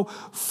produce no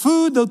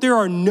food, though there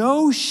are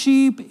no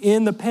sheep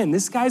in the pen.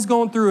 This guy's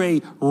going through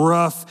a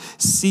rough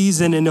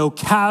season and no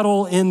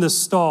cattle in the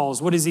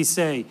stalls. What does he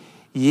say?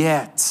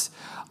 Yet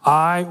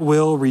I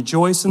will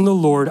rejoice in the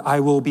Lord. I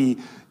will be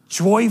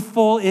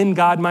joyful in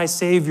God, my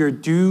Savior.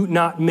 Do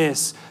not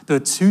miss the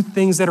two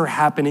things that are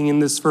happening in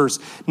this verse.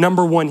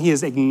 Number one, he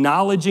is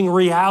acknowledging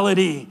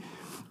reality.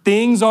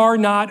 Things are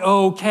not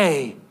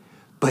okay,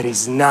 but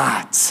he's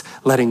not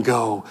letting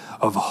go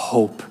of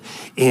hope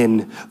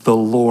in the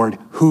Lord,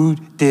 who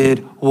did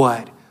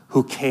what?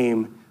 Who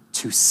came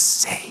to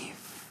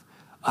save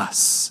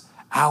us,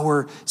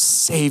 our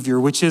Savior,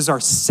 which is our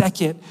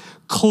second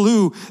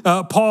clue.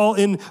 Paul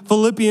in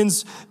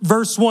Philippians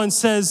verse 1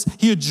 says,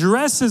 he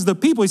addresses the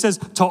people. He says,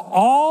 to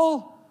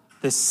all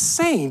the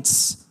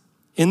saints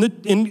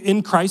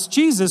in Christ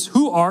Jesus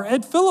who are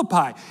at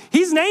Philippi.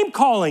 He's name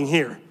calling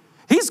here.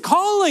 He's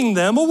calling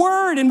them a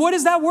word. And what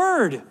is that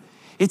word?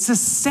 It's a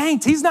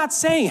saint. He's not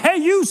saying, hey,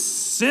 you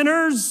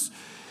sinners.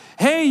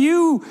 Hey,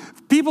 you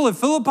people at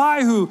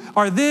Philippi who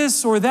are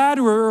this or that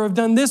or have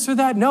done this or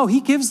that. No,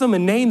 he gives them a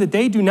name that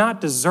they do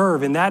not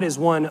deserve, and that is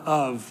one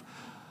of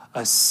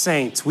a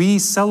saint. We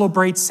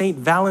celebrate St.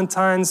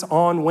 Valentine's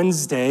on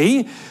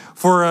Wednesday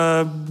for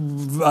a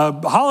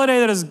holiday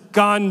that has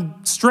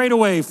gone straight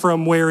away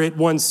from where it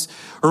once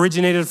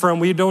originated from.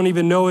 We don't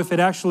even know if it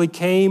actually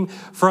came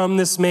from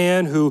this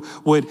man who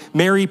would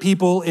marry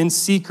people in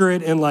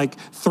secret in like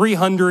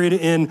 300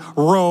 in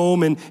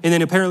Rome. And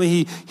then apparently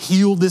he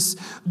healed this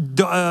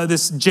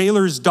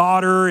jailer's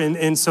daughter.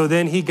 And so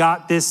then he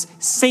got this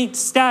saint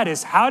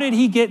status. How did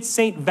he get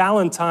St.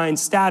 Valentine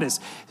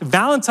status?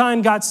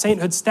 Valentine got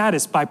sainthood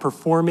status by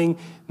performing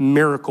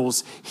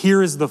miracles.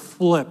 Here is the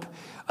flip.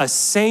 A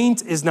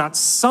saint is not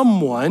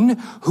someone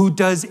who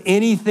does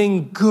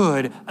anything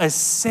good. A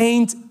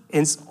saint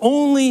is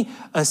only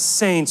a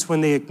saint when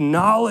they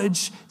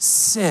acknowledge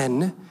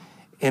sin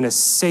and a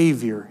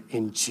Savior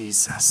in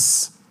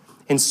Jesus.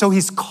 And so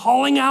he's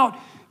calling out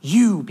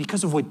you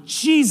because of what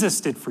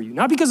Jesus did for you,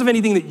 not because of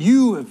anything that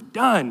you have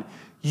done.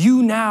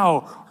 You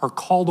now are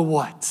called a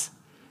what?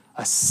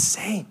 A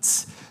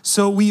saint.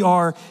 So we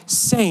are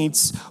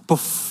saints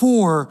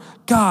before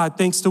God,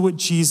 thanks to what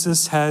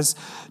Jesus has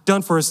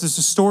done for us. There's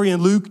a story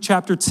in Luke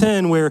chapter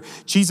 10 where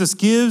Jesus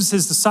gives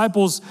his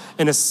disciples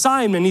an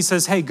assignment. He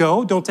says, hey,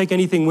 go, don't take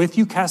anything with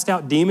you, cast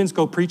out demons,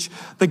 go preach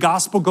the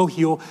gospel, go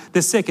heal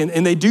the sick.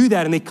 And they do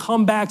that, and they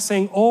come back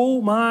saying,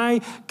 oh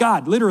my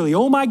God, literally,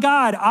 oh my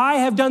God, I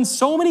have done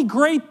so many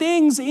great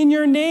things in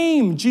your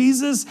name,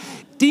 Jesus.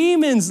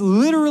 Demons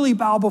literally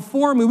bow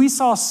before me. We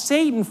saw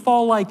Satan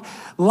fall like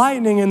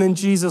lightning, and then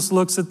Jesus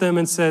looks at them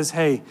and says,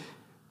 hey,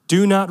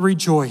 do not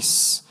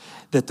rejoice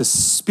that the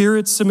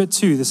spirits submit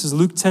to. This is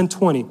Luke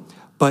 10:20.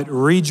 But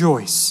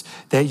rejoice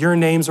that your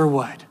names are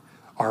what?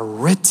 Are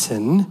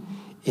written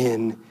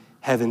in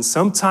heaven.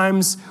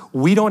 Sometimes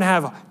we don't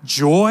have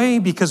joy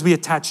because we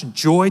attach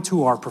joy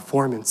to our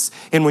performance.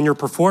 And when you're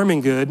performing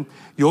good,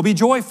 you'll be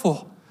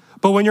joyful.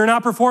 But when you're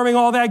not performing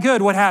all that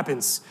good, what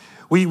happens?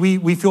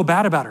 We feel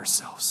bad about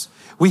ourselves.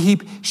 We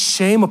heap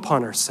shame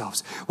upon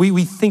ourselves.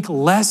 We think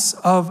less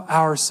of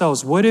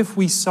ourselves. What if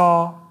we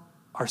saw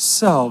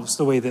ourselves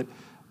the way that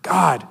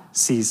God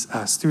sees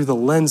us, through the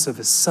lens of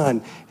his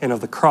Son and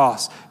of the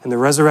cross and the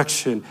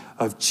resurrection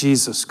of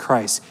Jesus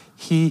Christ?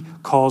 He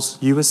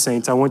calls you a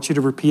saint. I want you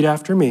to repeat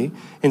after me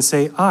and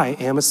say, I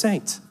am a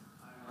saint.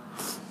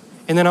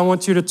 And then I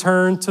want you to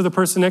turn to the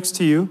person next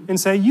to you and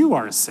say, you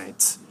are a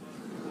saint.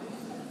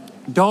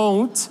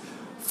 Don't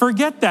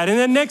forget that. And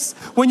then next,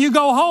 when you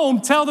go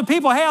home, tell the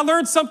people, hey, I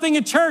learned something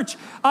at church.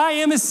 I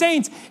am a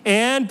saint.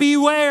 And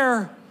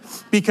beware,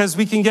 because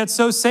we can get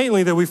so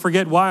saintly that we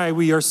forget why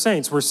we are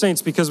saints. We're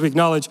saints because we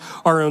acknowledge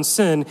our own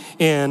sin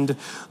and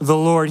the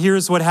Lord.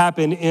 Here's what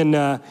happened in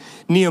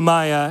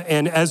Nehemiah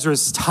and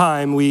Ezra's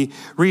time. We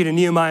read in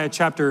Nehemiah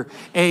chapter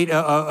 8,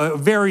 a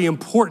very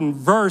important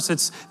verse.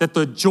 It's that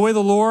the joy of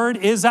the Lord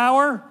is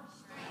our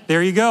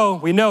There you go.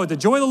 We know it. The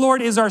joy of the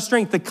Lord is our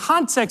strength. The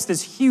context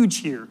is huge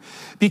here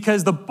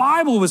because the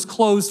Bible was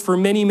closed for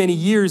many, many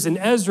years, and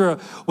Ezra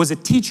was a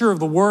teacher of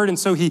the word, and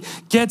so he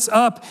gets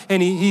up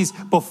and he's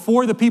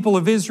before the people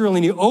of Israel,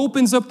 and he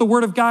opens up the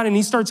word of God, and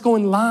he starts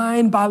going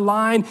line by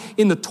line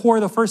in the Torah,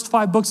 the first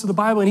 5 books of the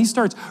Bible, and he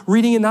starts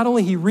reading it. Not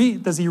only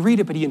does he read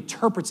it, but he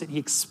interprets it, he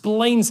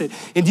explains it.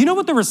 And do you know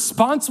what the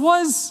response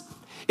was?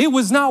 It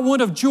was not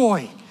one of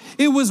joy.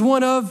 It was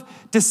one of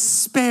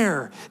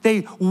despair.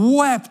 They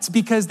wept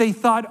because they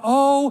thought,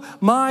 oh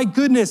my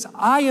goodness,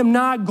 I am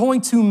not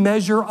going to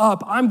measure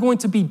up. I'm going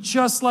to be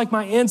just like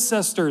my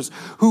ancestors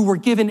who were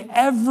given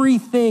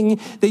everything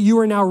that you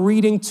are now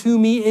reading to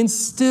me and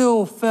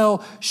still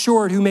fell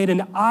short, who made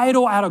an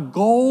idol out of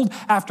gold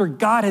after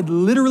God had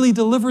literally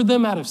delivered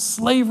them out of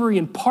slavery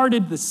and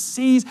parted the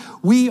seas.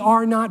 We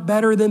are not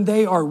better than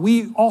they are.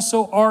 We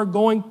also are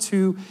going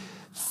to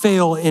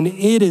fail. And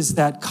it is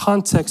that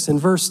context in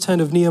verse 10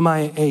 of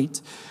Nehemiah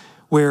 8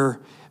 where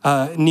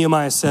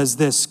Nehemiah says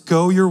this,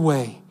 go your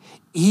way,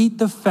 eat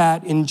the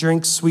fat and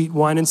drink sweet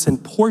wine and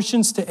send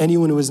portions to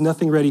anyone who has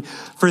nothing ready.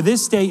 For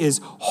this day is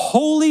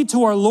holy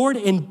to our Lord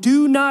and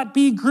do not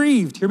be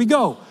grieved. Here we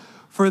go.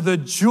 For the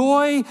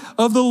joy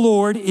of the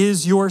Lord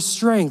is your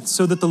strength.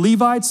 So that the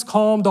Levites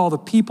calmed all the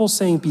people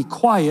saying, be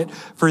quiet,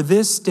 for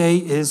this day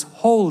is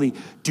holy.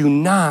 Do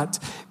not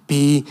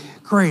be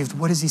grieved.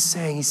 What is he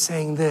saying? He's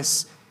saying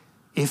this.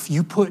 If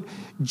you put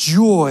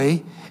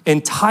joy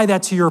and tie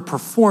that to your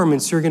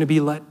performance, you're going to be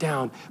let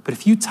down. But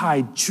if you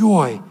tie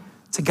joy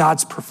to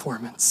God's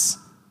performance,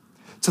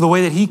 to the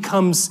way that he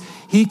comes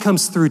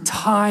through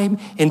time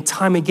and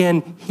time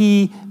again,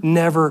 he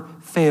never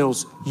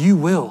fails. You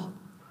will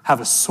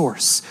have a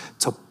source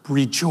to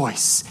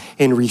rejoice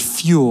and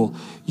refuel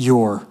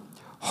your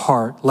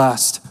heart.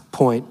 Last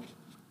point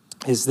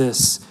is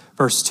this,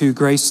 verse 2,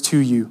 grace to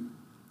you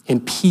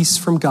and peace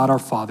from God our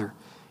Father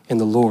and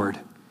the Lord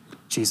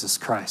Jesus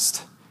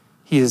Christ.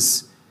 He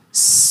is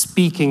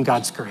speaking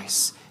God's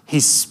grace.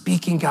 He's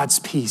speaking God's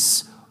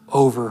peace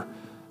over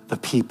the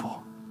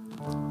people.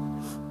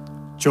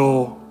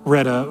 Joel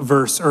read a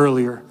verse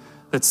earlier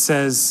that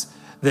says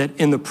that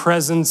in the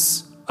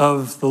presence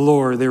of the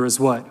Lord, there is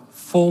what?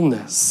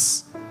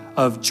 Fullness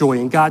of joy.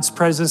 In God's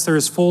presence, there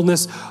is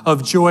fullness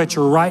of joy. At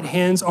your right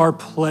hands are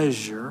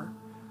pleasure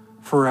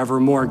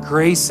forevermore.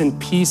 Grace and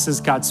peace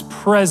is God's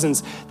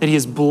presence that he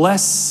is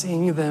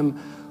blessing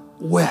them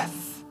with.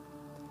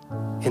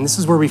 And this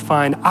is where we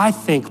find, I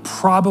think,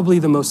 probably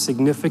the most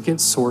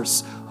significant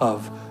source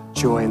of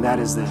joy, and that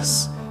is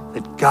this,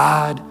 that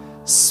God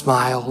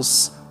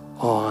smiles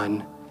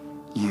on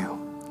you.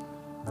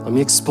 Let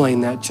me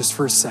explain that just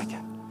for a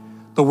second.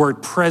 The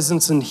word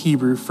presence in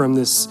Hebrew from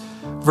this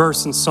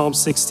verse in Psalm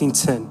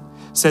 16:10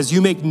 says, you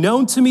make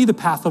known to me the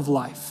path of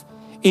life.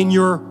 In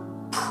your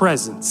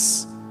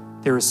presence,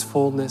 there is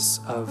fullness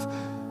of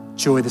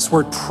joy. This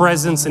word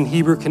presence in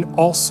Hebrew can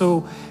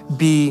also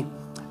be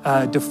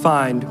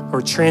defined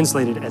or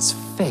translated as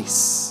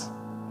face.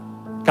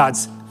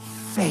 God's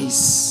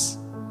face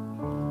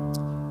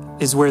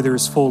is where there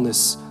is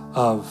fullness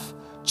of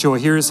joy.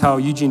 Here's how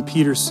Eugene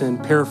Peterson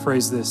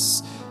paraphrased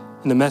this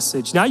in the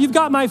Message. Now you've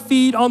got my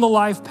feet on the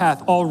life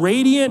path, all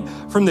radiant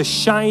from the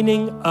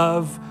shining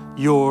of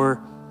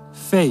your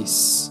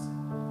face.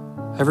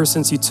 Ever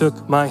since you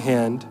took my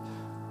hand,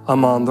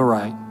 I'm on the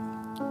right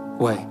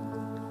way.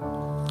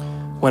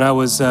 When I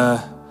was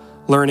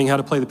learning how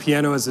to play the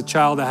piano as a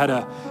child, I had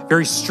a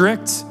very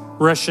strict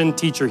Russian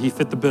teacher. He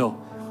fit the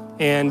bill.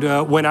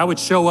 And when I would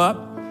show up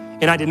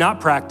and I did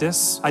not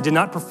practice, I did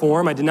not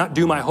perform, I did not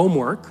do my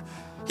homework,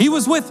 he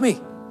was with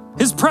me.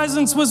 His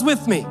presence was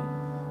with me.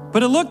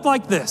 But it looked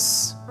like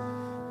this.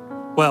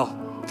 Well,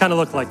 kind of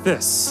looked like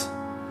this.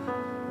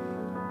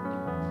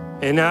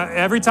 And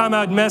every time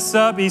I would mess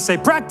up, he'd say,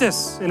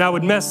 practice. And I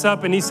would mess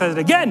up and he said it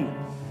again.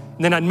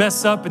 And then I'd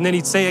mess up and then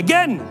he'd say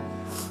again.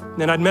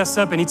 And then I'd mess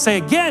up and he'd say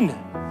again.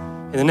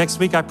 And the next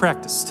week I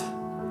practiced.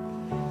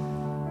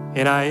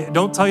 And I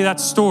don't tell you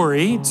that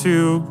story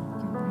to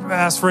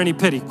ask for any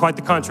pity. Quite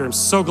the contrary. I'm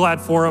so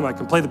glad for him. I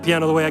can play the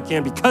piano the way I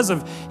can because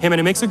of him. And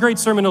it makes a great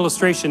sermon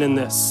illustration in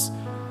this.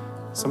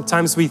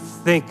 Sometimes we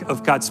think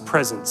of God's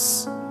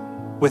presence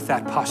with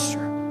that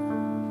posture,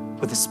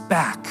 with his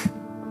back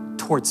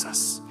towards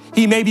us.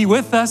 He may be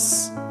with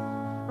us,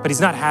 but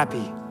he's not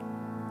happy.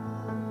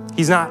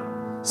 He's not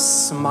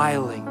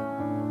smiling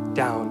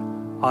down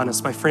on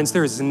us. My friends,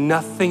 there is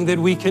nothing that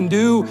we can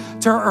do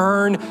to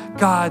earn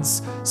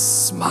God's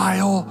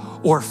smile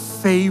or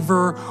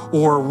favor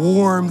or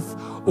warmth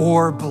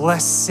or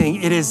blessing.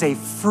 It is a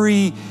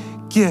free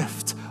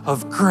gift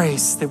of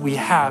grace that we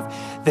have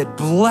that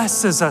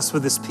blesses us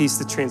with this peace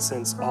that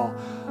transcends all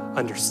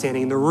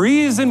understanding. And the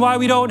reason why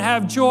we don't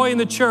have joy in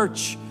the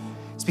church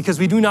is because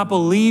we do not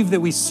believe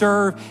that we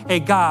serve a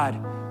God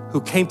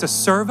who came to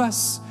serve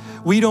us.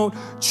 We don't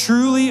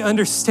truly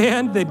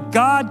understand that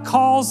God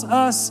calls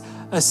us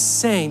a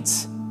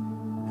saint,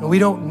 and we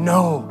don't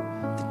know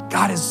that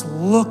God is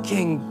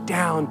looking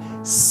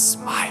down,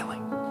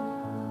 smiling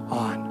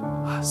on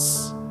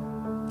us.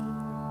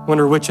 I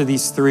wonder which of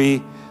these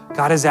three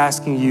God is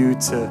asking you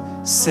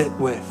to sit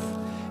with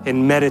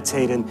and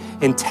meditate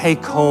and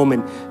take home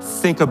and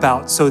think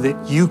about so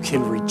that you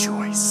can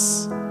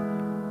rejoice.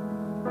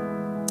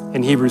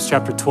 In Hebrews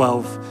chapter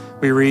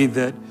 12, we read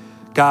that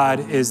God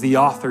is the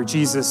author,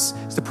 Jesus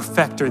is the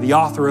perfecter, the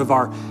author of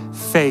our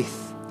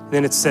faith. And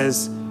then it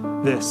says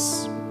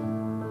this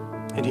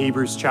in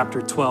Hebrews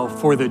chapter 12,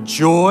 for the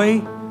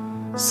joy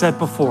set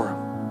before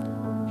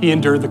him, he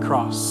endured the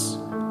cross,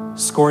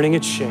 scorning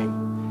its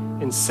shame,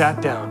 and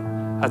sat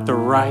down at the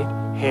right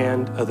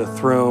hand of the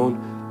throne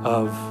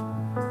of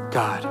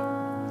God.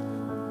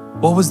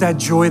 What was that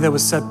joy that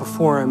was set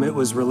before him? It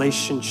was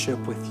relationship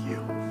with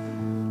you.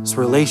 It's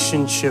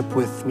relationship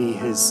with me,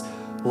 his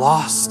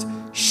lost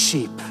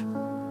sheep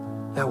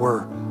that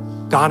were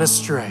gone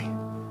astray,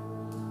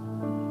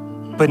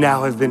 but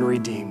now have been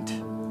redeemed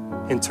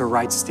into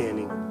right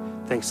standing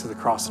thanks to the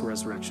cross and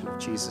resurrection of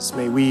Jesus.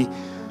 May we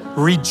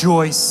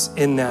rejoice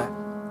in that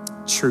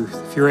truth.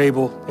 If you're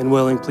able and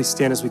willing, please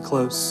stand as we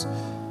close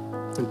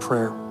in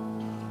prayer.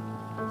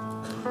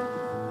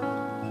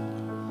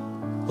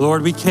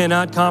 Lord, we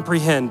cannot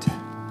comprehend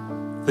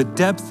the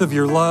depth of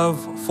your love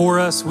for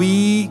us.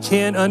 We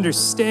can't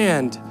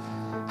understand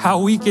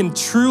how we can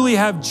truly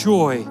have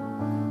joy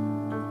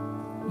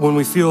when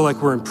we feel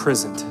like we're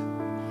imprisoned,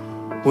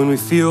 when we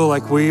feel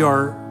like we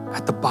are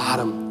at the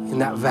bottom in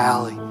that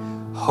valley.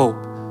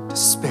 Hope,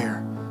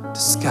 despair,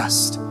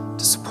 disgust,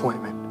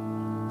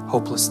 disappointment,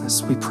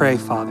 hopelessness. We pray,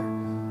 Father,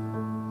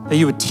 that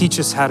you would teach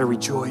us how to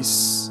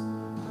rejoice,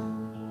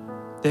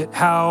 that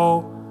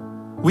how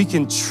we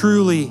can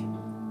truly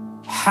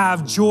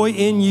have joy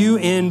in you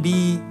and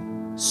be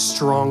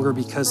stronger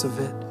because of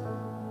it.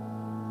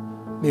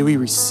 May we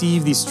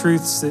receive these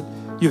truths that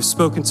you have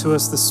spoken to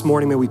us this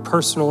morning. May we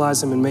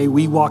personalize them, and may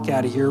we walk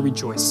out of here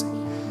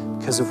rejoicing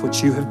because of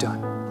what you have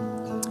done.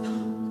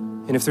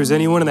 And if there's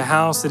anyone in the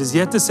house that has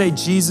yet to say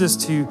Jesus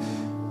to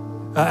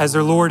as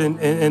their Lord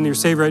and your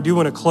Savior, I do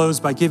want to close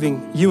by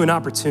giving you an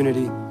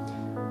opportunity.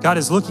 God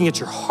is looking at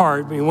your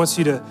heart, and he wants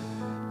you to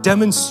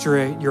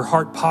demonstrate your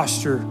heart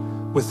posture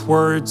with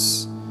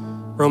words.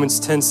 Romans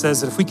 10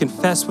 says that if we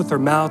confess with our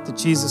mouth that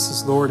Jesus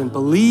is Lord and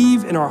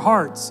believe in our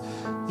hearts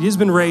that he has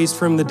been raised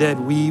from the dead,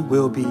 we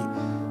will be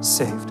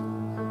saved.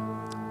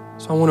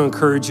 So I want to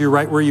encourage you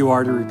right where you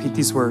are to repeat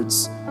these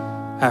words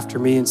after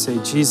me and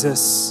say,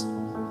 Jesus,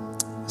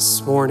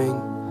 this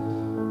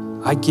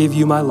morning, I give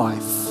you my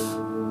life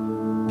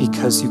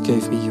because you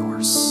gave me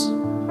yours.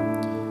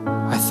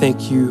 I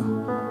thank you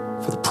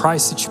for the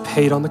price that you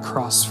paid on the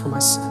cross for my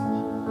sin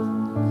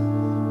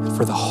and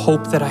for the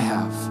hope that I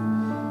have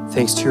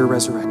thanks to your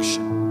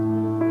resurrection.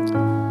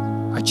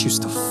 I choose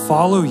to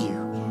follow you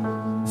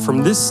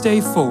from this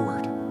day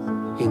forward.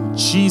 In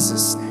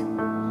Jesus' name,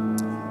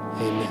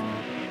 amen.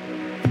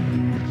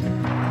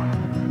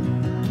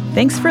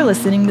 Thanks for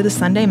listening to the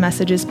Sunday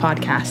Messages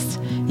podcast.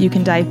 You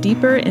can dive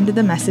deeper into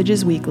the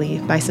messages weekly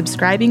by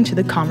subscribing to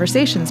the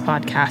Conversations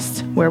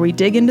podcast, where we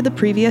dig into the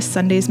previous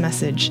Sunday's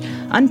message,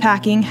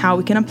 unpacking how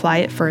we can apply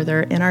it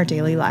further in our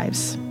daily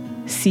lives.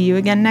 See you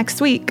again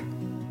next week.